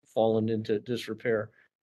fallen into disrepair.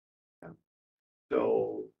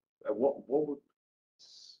 So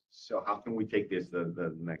so how can we take this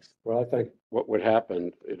the next? well, I think what would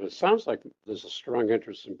happen, it sounds like there's a strong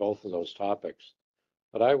interest in both of those topics.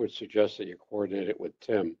 But I would suggest that you coordinate it with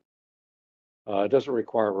Tim. It doesn't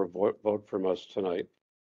require a vote from us tonight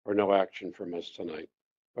or no action from us tonight,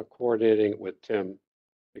 but coordinating it with Tim,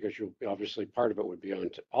 because obviously part of it would be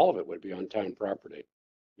all of it would be on town property.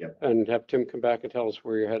 Yep. And have Tim come back and tell us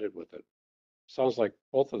where you're headed with it. Sounds like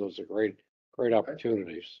both of those are great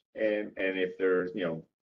opportunities. And if there's,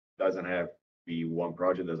 doesn't have to be one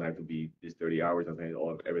project, doesn't have to be this 30 hours, doesn't have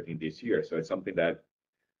all of everything this year. So it's something that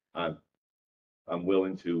I'm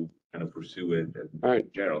willing to kind of pursue it All right.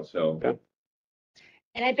 in general. So, Yeah.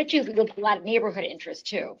 And I bet you there'll be a lot of neighborhood interest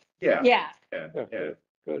too. yeah, Yeah. yeah, Yeah. yeah.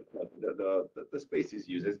 Good. The space is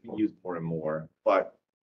used, it's being used more and more, but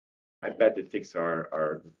I bet the ticks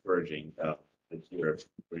are encouraging, the year,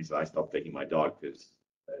 the reason I stopped taking my dog is,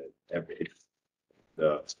 it's every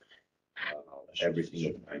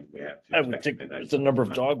single time we have to. I would check, think and with the number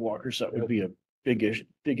of dog walkers, that would be a big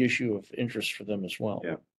issue of interest for them as well.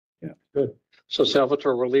 Yeah. Good. So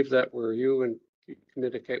Salvatore, we'll leave that where you and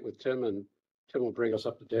communicate with Tim, and Tim will bring us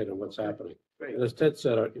up to date on what's happening. Great. And as Ted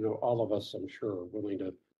said, all of us, I'm sure, are willing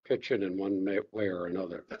to pitch in one way or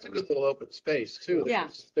another. That's a good little open space too. Yeah.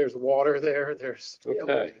 There's water there, there's,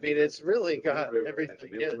 Okay. I mean, it's really got River,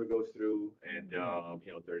 everything. The Yeah. river goes through and,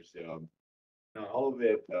 there's, not all of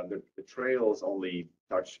it, the trails only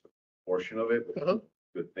touch a portion of it. Uh-huh.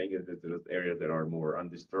 Good thing is that there's areas that are more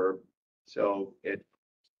undisturbed. So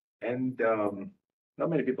not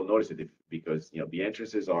many people notice it because, the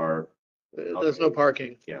entrances are, There's no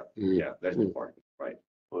parking. there's no parking, right?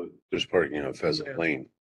 Well, there's parking on Pheasant Lane.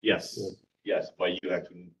 Yes, but you have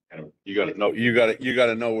to kind of. You gotta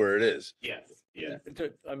know where it is. Yes, yeah.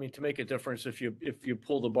 I mean, to make a difference, if you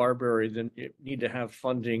pull the barberry, then you need to have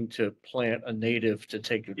funding to plant a native to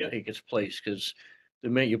take Yeah. its place, because the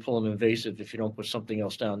minute you pull an invasive, if you don't put something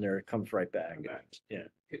else down there, it comes right back. Yeah,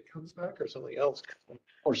 It comes back or something else.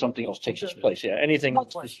 or something else takes its place. Yeah, anything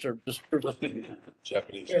else disturbed.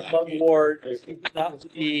 Japanese. Or not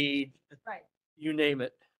the, Right. you name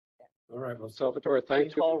it. All right. Well, Salvatore,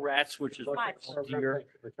 thank you. All rats, which is Much. deer.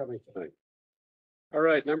 For coming tonight. All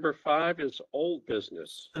right, number 5 is old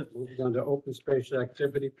business. Moving on to open space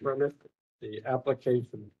activity permit, the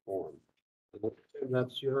application form. And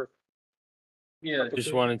that's your. Yeah, I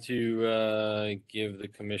just wanted to give the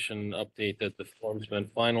commission an update that the form's been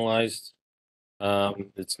finalized.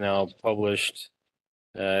 It's now published.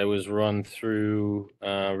 It was run through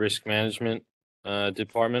risk management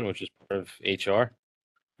department, which is part of HR.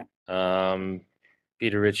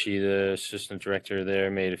 Peter Ritchie, the assistant director there,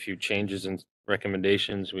 made a few changes and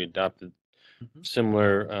recommendations. We adopted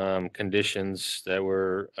similar conditions that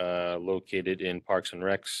were located in Parks and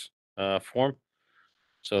Recs form.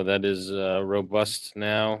 So that is robust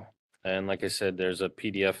now. And like I said, there's a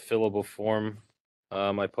PDF fillable form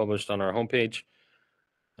I published on our homepage.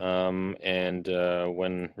 And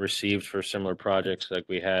when received for similar projects like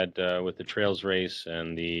we had with the Trails Race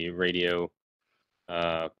and the radio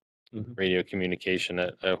communication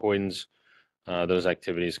at Hoydens, those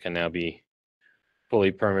activities can now be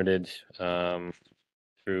fully permitted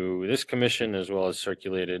through this commission, as well as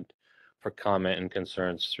circulated for comment and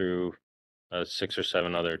concerns through 6 or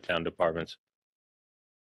 7 other town departments.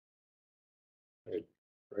 Great.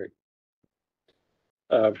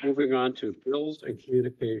 Moving on to bills and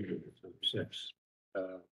communications, number 6.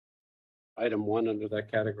 Item 1 under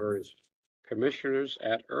that category is Commissioners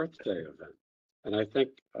at Earth Day event. And I think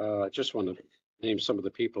I just want to name some of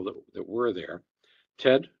the people that were there.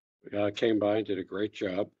 Ted came by and did a great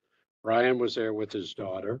job. Brian was there with his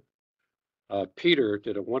daughter. Peter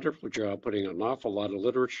did a wonderful job putting an awful lot of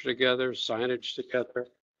literature together, signage together,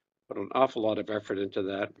 put an awful lot of effort into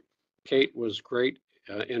that. Kate was great,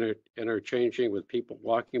 interchanging with people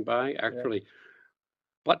walking by, actually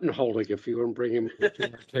button holding if you want to bring him to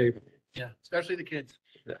the table. Yeah, especially the kids.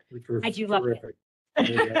 Which was I do love it. terrific.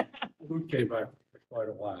 And, Luke came by for quite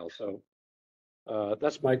a while, so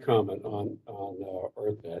that's my comment on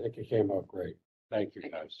Earth Day. I think it came out great. Thank you,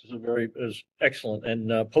 guys. It was excellent,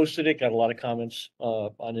 and posted it, got a lot of comments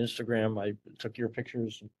on Instagram. I took your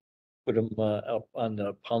pictures and put them up on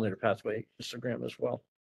the Pollinator Pathway Instagram as well.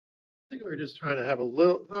 I think we were just trying to have a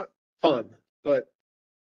little, not fun, but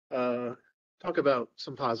talk about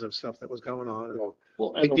some positive stuff that was going on.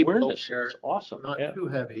 Well, Make and people awareness, share. it's awesome. Not Yeah. too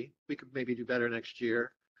heavy. We could maybe do better next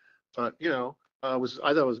year. But, I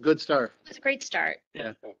thought it was a good start. It's a great start.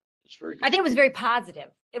 Yeah. It's very I think it was very positive.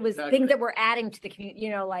 It was Exactly. things that were adding to the community,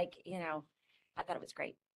 I thought it was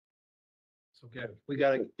great. So good. We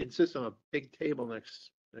gotta insist on a big table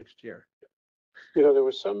next year. There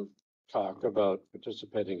was some talk about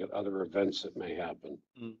participating at other events that may happen.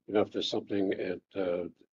 If there's something at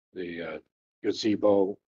the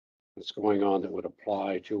gazebo that's going on that would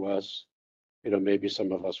apply to us, maybe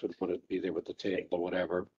some of us would want to be there with the table or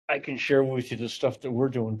whatever. I can share with you the stuff that we're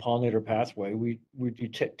doing, Pollinator Pathway. We do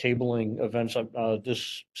tabling events.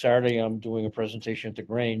 This Saturday, I'm doing a presentation at the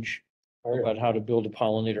Grange about how to build a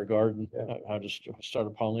pollinator garden, how to start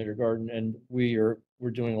a pollinator garden. And we're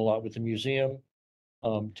doing a lot with the museum.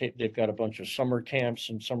 They've got a bunch of summer camps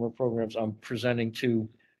and summer programs. I'm presenting to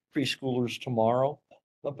preschoolers tomorrow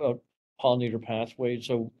about Pollinator Pathway.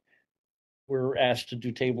 So we're asked to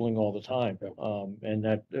do tabling all the time. And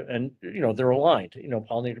they're aligned,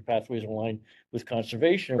 Pollinator Pathways are aligned with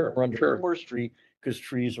conservation. Sure, We're under sure. forestry. because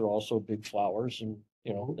trees are also big flowers and,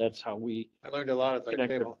 you know, that's how we, I learned a lot at that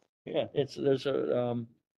Connected. table. yeah, there's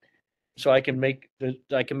so I can make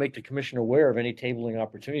the commission aware of any tabling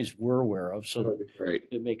opportunities we're aware of, so that Great.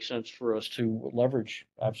 it makes sense for us to leverage,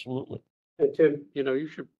 absolutely. And Tim, you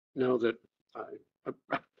should know that I'm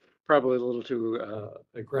probably a little too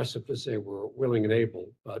aggressive to say we're willing and able,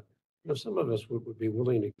 but some of us would be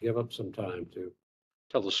willing to give up some time to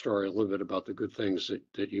tell the story a little bit about the good things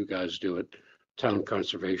that you guys do at Town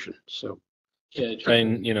Conservation. So, Yeah, try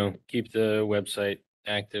and, keep the website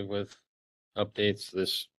active with updates.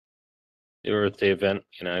 This the Earth Day event,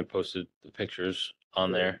 I posted the pictures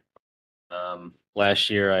on there. Last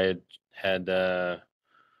year I had an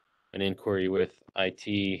inquiry with IT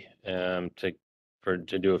to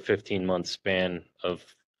do a 15-month span of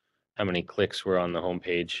how many clicks were on the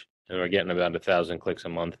homepage, and we're getting about 1,000 clicks a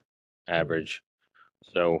month average.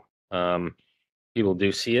 So people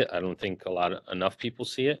do see it. I don't think enough people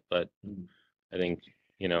see it, but I think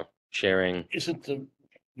sharing. Isn't the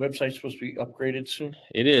website supposed to be upgraded soon?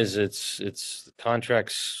 It is. It's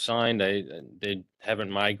contracts signed. They haven't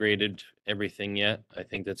migrated everything yet. I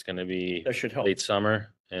think that's going to be That should help, late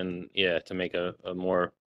summer, and to make a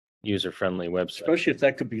more user-friendly website. especially if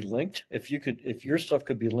that could be linked. If your stuff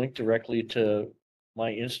could be linked directly to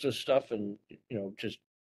my Insta stuff and, just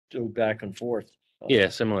do back and forth. Yeah,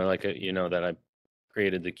 similar like that I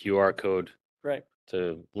created the QR code Right.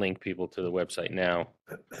 to link people to the website now.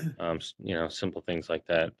 Simple things like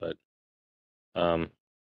that, but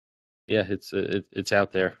yeah, it's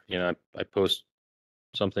out there. I post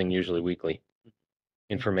something usually weekly,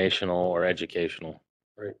 informational or educational.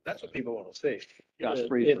 right. That's what people want to see. Yeah,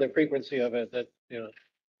 The frequency of it, that, Yeah,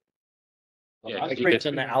 I you It's could-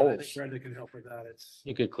 in the I think owls, Brenda can help with that. It's.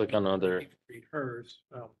 You could click on other. Read hers,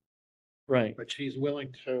 right. but she's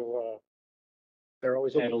willing to, they're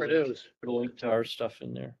always looking for news. Put a link to our stuff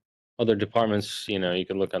in there. Other departments, you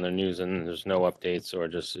could look on their news and there's no updates or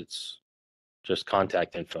it's just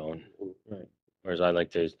contact info. Right. Whereas I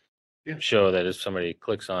like to Yeah. show that if somebody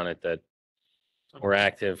clicks on it, that we're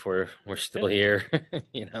active, we're still here,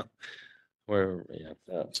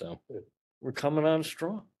 so. We're coming on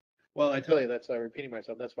strong. Well, I tell you, I'm repeating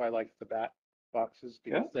myself. That's why I like the bat boxes,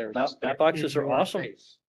 because they're. Bat boxes they're are in your awesome.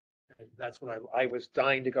 face. And that's when I was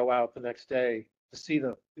dying to go out the next day to see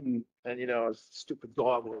them. Mm. And, a stupid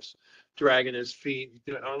dog was dragging his feet.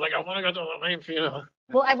 I was like, I want to go to the lane,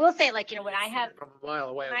 Well, I will say, like, when I have, from a mile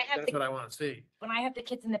away. when I have That's the- what I want to see. when I have the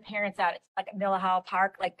kids and the parents out, it's like at Miller Howell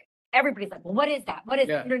Park, like, everybody's like, well, what is that? What is,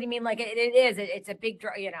 Yeah. you know what I mean? Like, it's a big,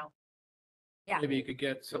 Yeah. Maybe you could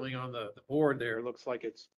get something on the board there. It looks like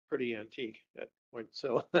it's pretty antique at point.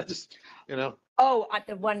 So that's, Oh, at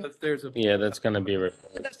the one, there's a. Yeah, that's gonna be.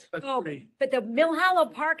 That's oh, pretty. but the Mill Hollow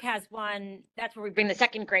Park has one, that's where we bring the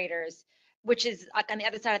second graders, which is like on the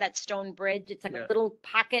other side of that stone bridge. It's like Yeah. a little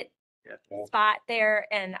pocket Yeah. spot there,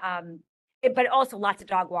 and but also lots of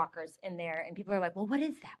dog walkers in there, and people are like, well, what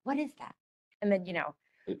is that? What is that? And then,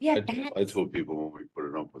 yeah, I bats. told people when we put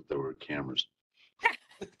it up, that there were cameras.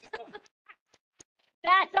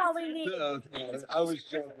 That's all we need. I was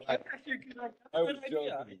joking. I was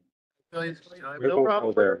joking. No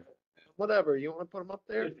problem. Whatever. You want to put them up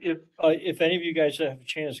there? If any of you guys have a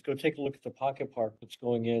chance, go take a look at the pocket park that's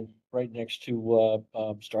going in right next to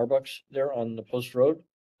Starbucks there on the Post Road.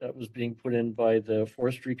 That was being put in by the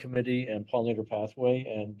Forestry Committee and Pollinator Pathway,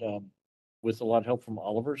 and with a lot of help from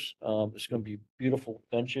Oliver's. It's gonna be beautiful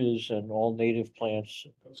benches and all native plants.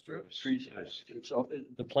 Trees. So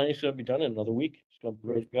the planning's gonna be done in another week. It's gonna be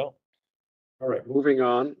ready to go. All right, moving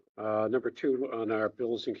on. Number 2 on our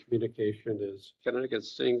bills and communication is Connecticut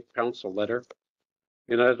Sing Council letter.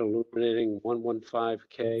 United Illuminating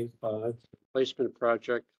 115K5 Replacement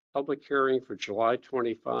Project, public hearing for July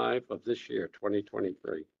 25 of this year,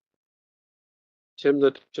 2023. Tim,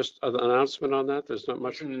 just an announcement on that? There's not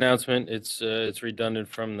much. Announcement, it's redundant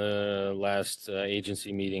from the last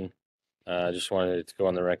agency meeting. Just wanted it to go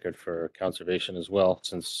on the record for conservation as well,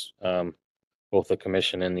 since both the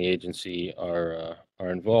commission and the agency are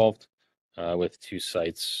involved with 2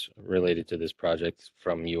 sites related to this project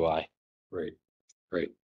from UI. Great,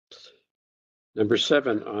 great. Number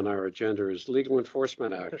 7 on our agenda is legal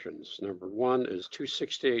enforcement actions. Number 1 is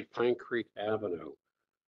 268 Pine Creek Avenue.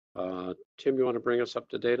 Tim, you want to bring us up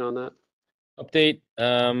to date on that? Update,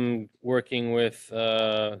 working with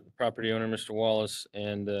property owner, Mr. Wallace,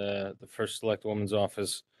 and the First Select Woman's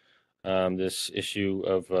Office. This issue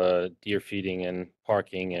of deer feeding and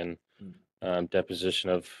parking and deposition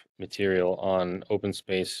of material on open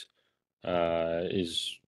space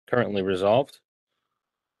is currently resolved.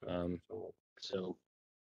 So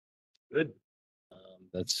Good.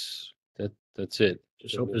 that's That's it.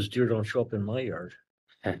 Just hope his deer don't show up in my yard.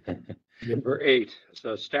 Number 8, is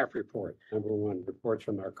a staff report. Number 1, reports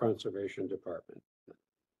from our conservation department.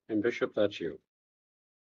 And Bishop, that's you.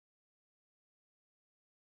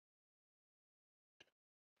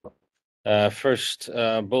 First,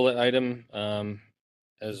 bullet item,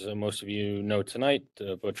 as most of you know tonight,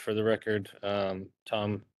 but for the record,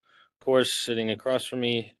 Tom Course, sitting across from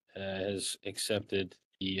me, has accepted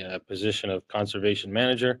the position of conservation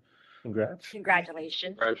manager Congrats.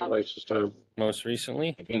 Congratulations. Congratulations, Tom. most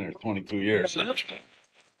recently. I've been here 22 years. What's different?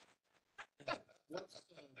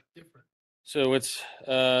 So it's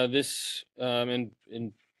this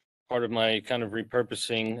in part of my kind of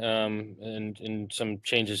repurposing and in some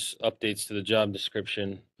changes, updates to the job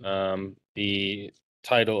description. The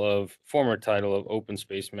former title of open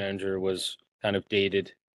space manager was kind of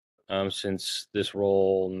dated since this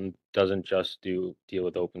role doesn't just deal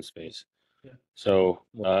with open space. Yeah. So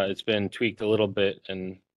it's been tweaked a little bit,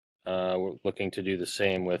 and we're looking to do the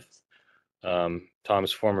same with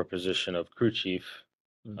Tom's former position of crew chief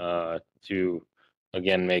to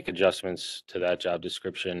again make adjustments to that job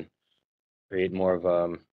description, create more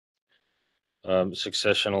of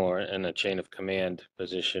successional and a chain of command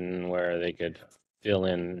position where they could fill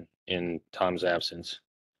in Tom's absence.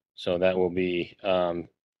 So that will be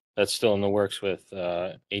that's still in the works with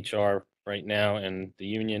HR right now and the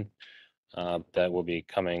union. That will be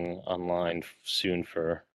coming online soon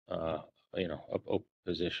for a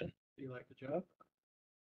position. Do you like the job?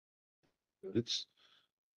 It's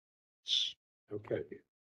Okay.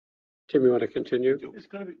 Tim, you want to continue? It's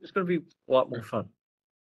gonna be A lot more fun.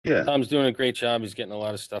 yeah. Tom's doing a great job. He's getting a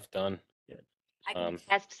lot of stuff done. I can Um,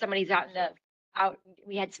 attest somebody's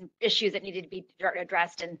we had some issues that needed to be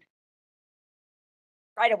addressed and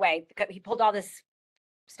right away, because he pulled all this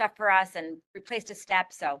stuff for us and replaced a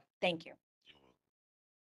step, so thank you.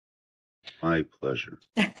 My pleasure.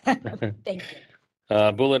 Thank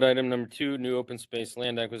you. Bullet item number 2, new open space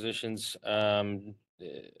land acquisitions.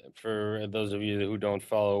 For those of you who don't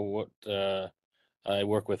follow what I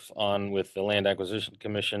work with the Land Acquisition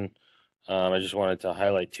Commission, I just wanted to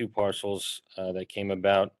highlight 2 parcels that came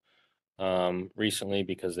about recently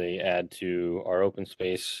because they add to our open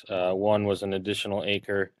space. One was an additional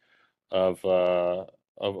acre of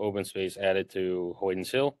open space added to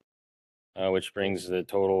Hoydens Hill, which brings the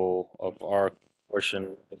total of our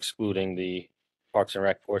portion, excluding the Parks and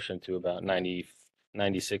Rec portion, to about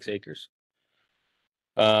 96 acres.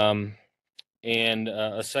 And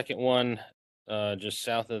a second one just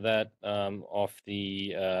south of that, off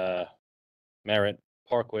the Merritt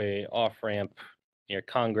Parkway off-ramp near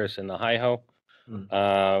Congress and the Hi-Ho. We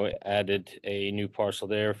added a new parcel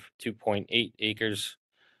there, 2.8 acres,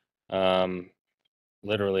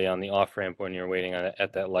 literally on the off-ramp when you're waiting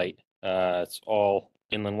at that light. It's all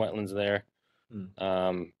inland wetlands there.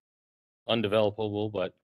 Undevelopable,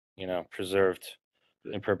 but preserved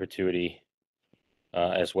in perpetuity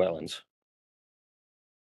as wetlands.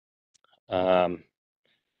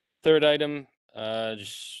 Third item,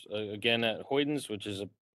 just again at Hoydens, which is a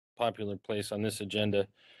popular place on this agenda.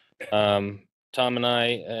 Tom and I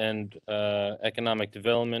and Economic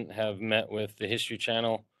Development have met with the History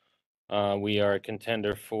Channel. We are a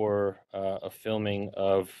contender for a filming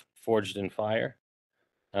of Forged in Fire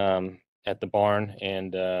at the barn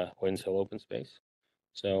and Hoydens Hill Open Space.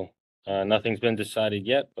 So nothing's been decided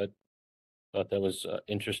yet, but thought that was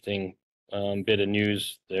interesting bit of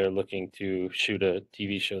news. They're looking to shoot a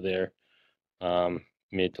TV show there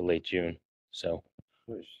mid to late June. So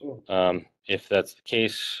if that's the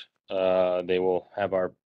case, they will have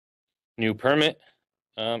our new permit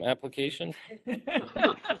application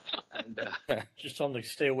Just something to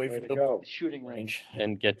stay away Way from to the go. shooting range.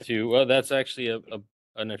 and get to, well, that's actually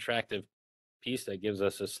an attractive piece that gives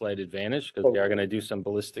us a slight advantage because we are going to do some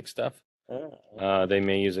ballistic stuff. They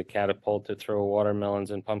may use a catapult to throw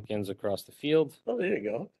watermelons and pumpkins across the field. Oh, there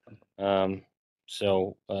you go.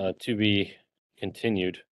 So to be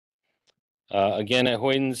continued. Again, at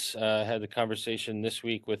Hoydens, had the conversation this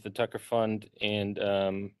week with the Tucker Fund and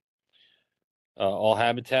All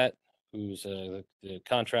Habitat, who's the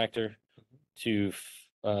contractor, to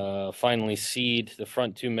finally seed the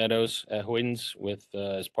front 2 meadows at Hoydens with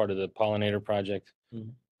as part of the pollinator project,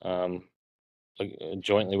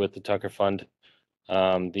 jointly with the Tucker Fund.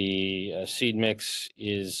 The seed mix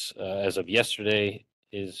is, as of yesterday,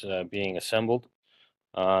 is being assembled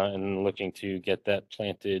and looking to get that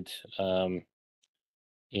planted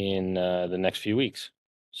in the next few weeks.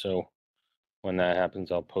 So when that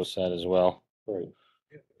happens, I'll post that as well. Right.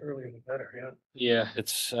 Earlier the better, yeah. Yeah,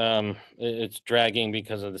 it's dragging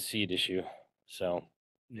because of the seed issue. So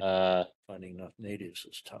Finding enough natives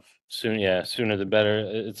is tough. Sooner the better.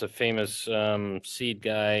 It's a famous seed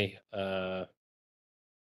guy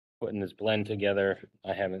putting this blend together.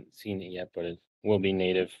 I haven't seen it yet, but it will be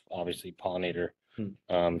native, obviously pollinator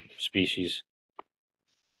species.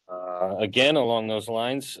 Again, along those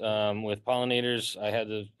lines, with pollinators, I had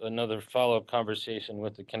another follow-up conversation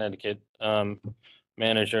with the Connecticut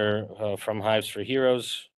manager from Hives for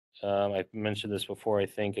Heroes. I mentioned this before. I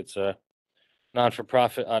think it's a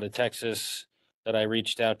non-for-profit out of Texas that I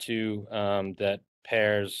reached out to that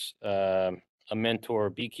pairs a mentor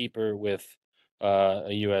beekeeper with a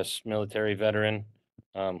U.S. military veteran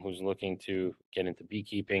who's looking to get into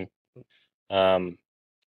beekeeping.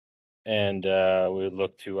 And we would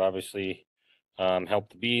look to obviously help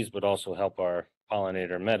the bees, but also help our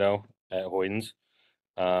pollinator meadow at Hoydens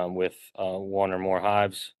with one or more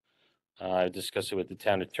hives. I discussed it with the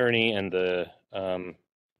town attorney, and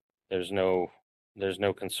there's no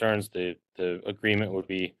concerns. The agreement would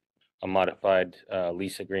be a modified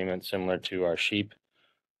lease agreement similar to our sheep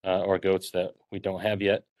or goats that we don't have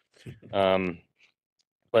yet.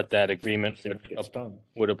 But that agreement It's done.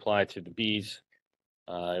 would apply to the bees.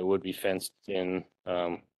 It would be fenced in,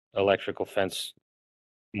 electrical fence,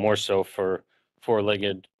 more so for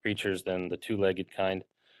four-legged creatures than the two-legged kind.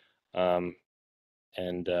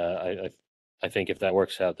 And I think if that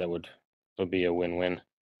works out, that would be a win-win.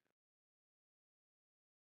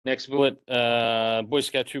 Next bullet, Boy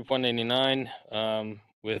Scout Troop 189,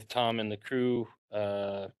 with Tom and the crew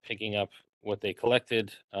picking up what they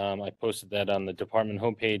collected. I posted that on the department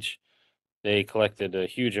homepage. They collected a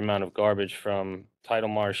huge amount of garbage from Tidal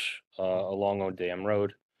Marsh along O'Dam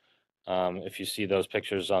Road. If you see those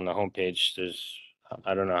pictures on the homepage, there's,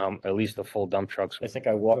 I don't know, at least a full dump truck's I think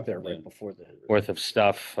I walked there right before the. worth of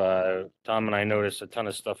stuff. Tom and I noticed a ton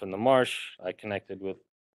of stuff in the marsh. I connected with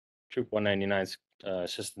Troop 199's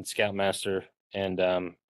Assistant Scoutmaster, and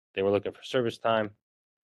they were looking for service time.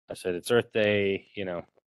 I said, it's Earth Day,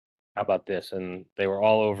 how about this? And they were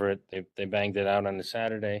all over it. They banged it out on the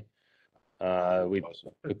Saturday. We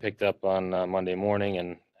picked up on Monday morning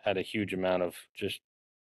and had a huge amount of just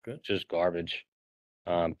garbage.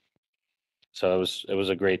 So it was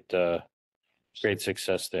a great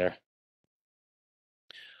success there.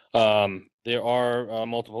 There are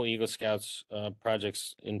multiple Eagle Scouts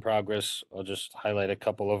projects in progress. I'll just highlight a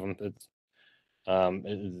couple of them.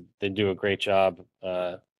 They do a great job,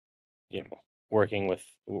 working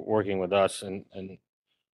with us and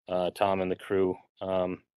Tom and the crew.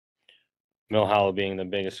 Mill Hollow being the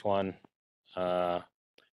biggest one.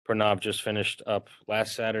 Pranav just finished up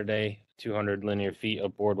last Saturday, 200 linear feet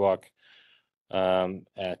of boardwalk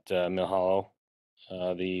at Mill Hollow.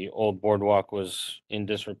 The old boardwalk was in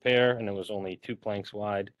disrepair and it was only 2 planks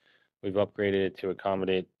wide. We've upgraded it to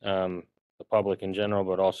accommodate the public in general,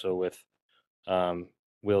 but also with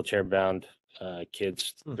wheelchair-bound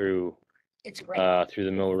kids through It's great. through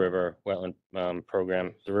the Mill River Wetland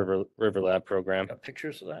program, the River Lab program. Got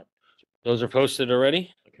pictures of that? Those are posted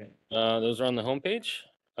already. Okay. Those are on the homepage.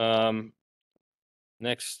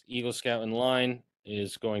 Next Eagle Scout in line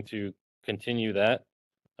is going to continue that.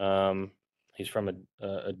 He's from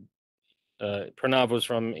Pranav was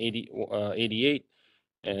from 88,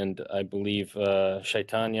 and I believe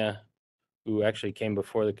Chaitanya, who actually came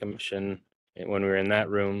before the commission when we were in that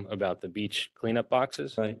room about the beach cleanup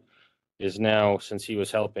boxes, Right. is now, since he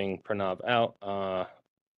was helping Pranav out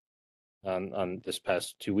on this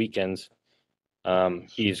past 2 weekends,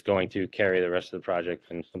 he's going to carry the rest of the project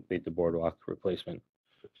and complete the boardwalk replacement.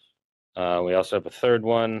 We also have a third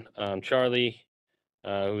one, Charlie,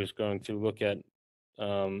 who's going to look at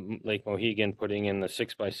Lake Mohegan, putting in the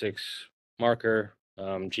 6x6 marker,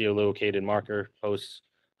 geolocated marker posts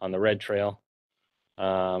on the red trail.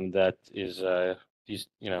 That is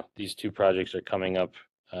these 2 projects are coming up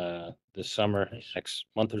this summer, next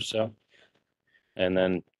month or so. And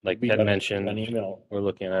then, like We Ted got an mentioned, email. we're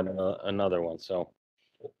looking at another one, so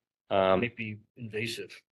Might be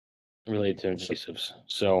invasive. related to invasives.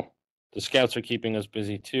 So the scouts are keeping us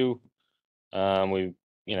busy too. We,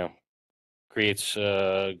 creates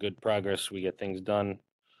good progress. We get things done,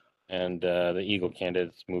 and the Eagle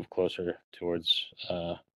candidates move closer towards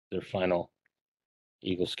their final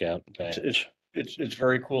Eagle Scout badge. It's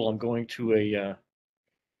very cool. I'm going to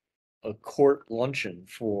a court luncheon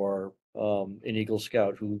for an Eagle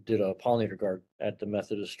Scout who did a pollinator guard at the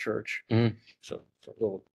Methodist Church. Mhm. So it's a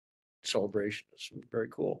little celebration. It's very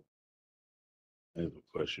cool. I have a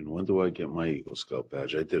question. When do I get my Eagle Scout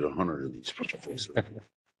badge? I did 100 of these.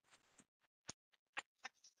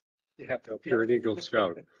 You have to appear an Eagle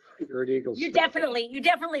Scout. You're an Eagle You Scout.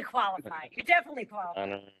 definitely qualify. You definitely qualify.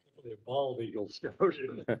 Honor The bald eagle scout.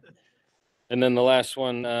 And then the last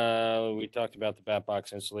one, we talked about the bat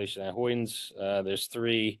box installation at Hoynes. There's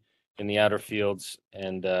 3 in the outer fields,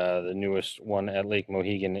 and the newest one at Lake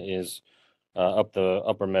Mohegan is up the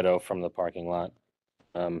upper meadow from the parking lot.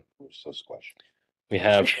 So squash. We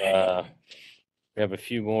have a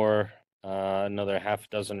few more, another half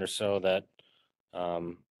dozen or so that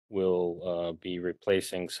will be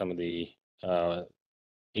replacing some of the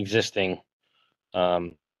existing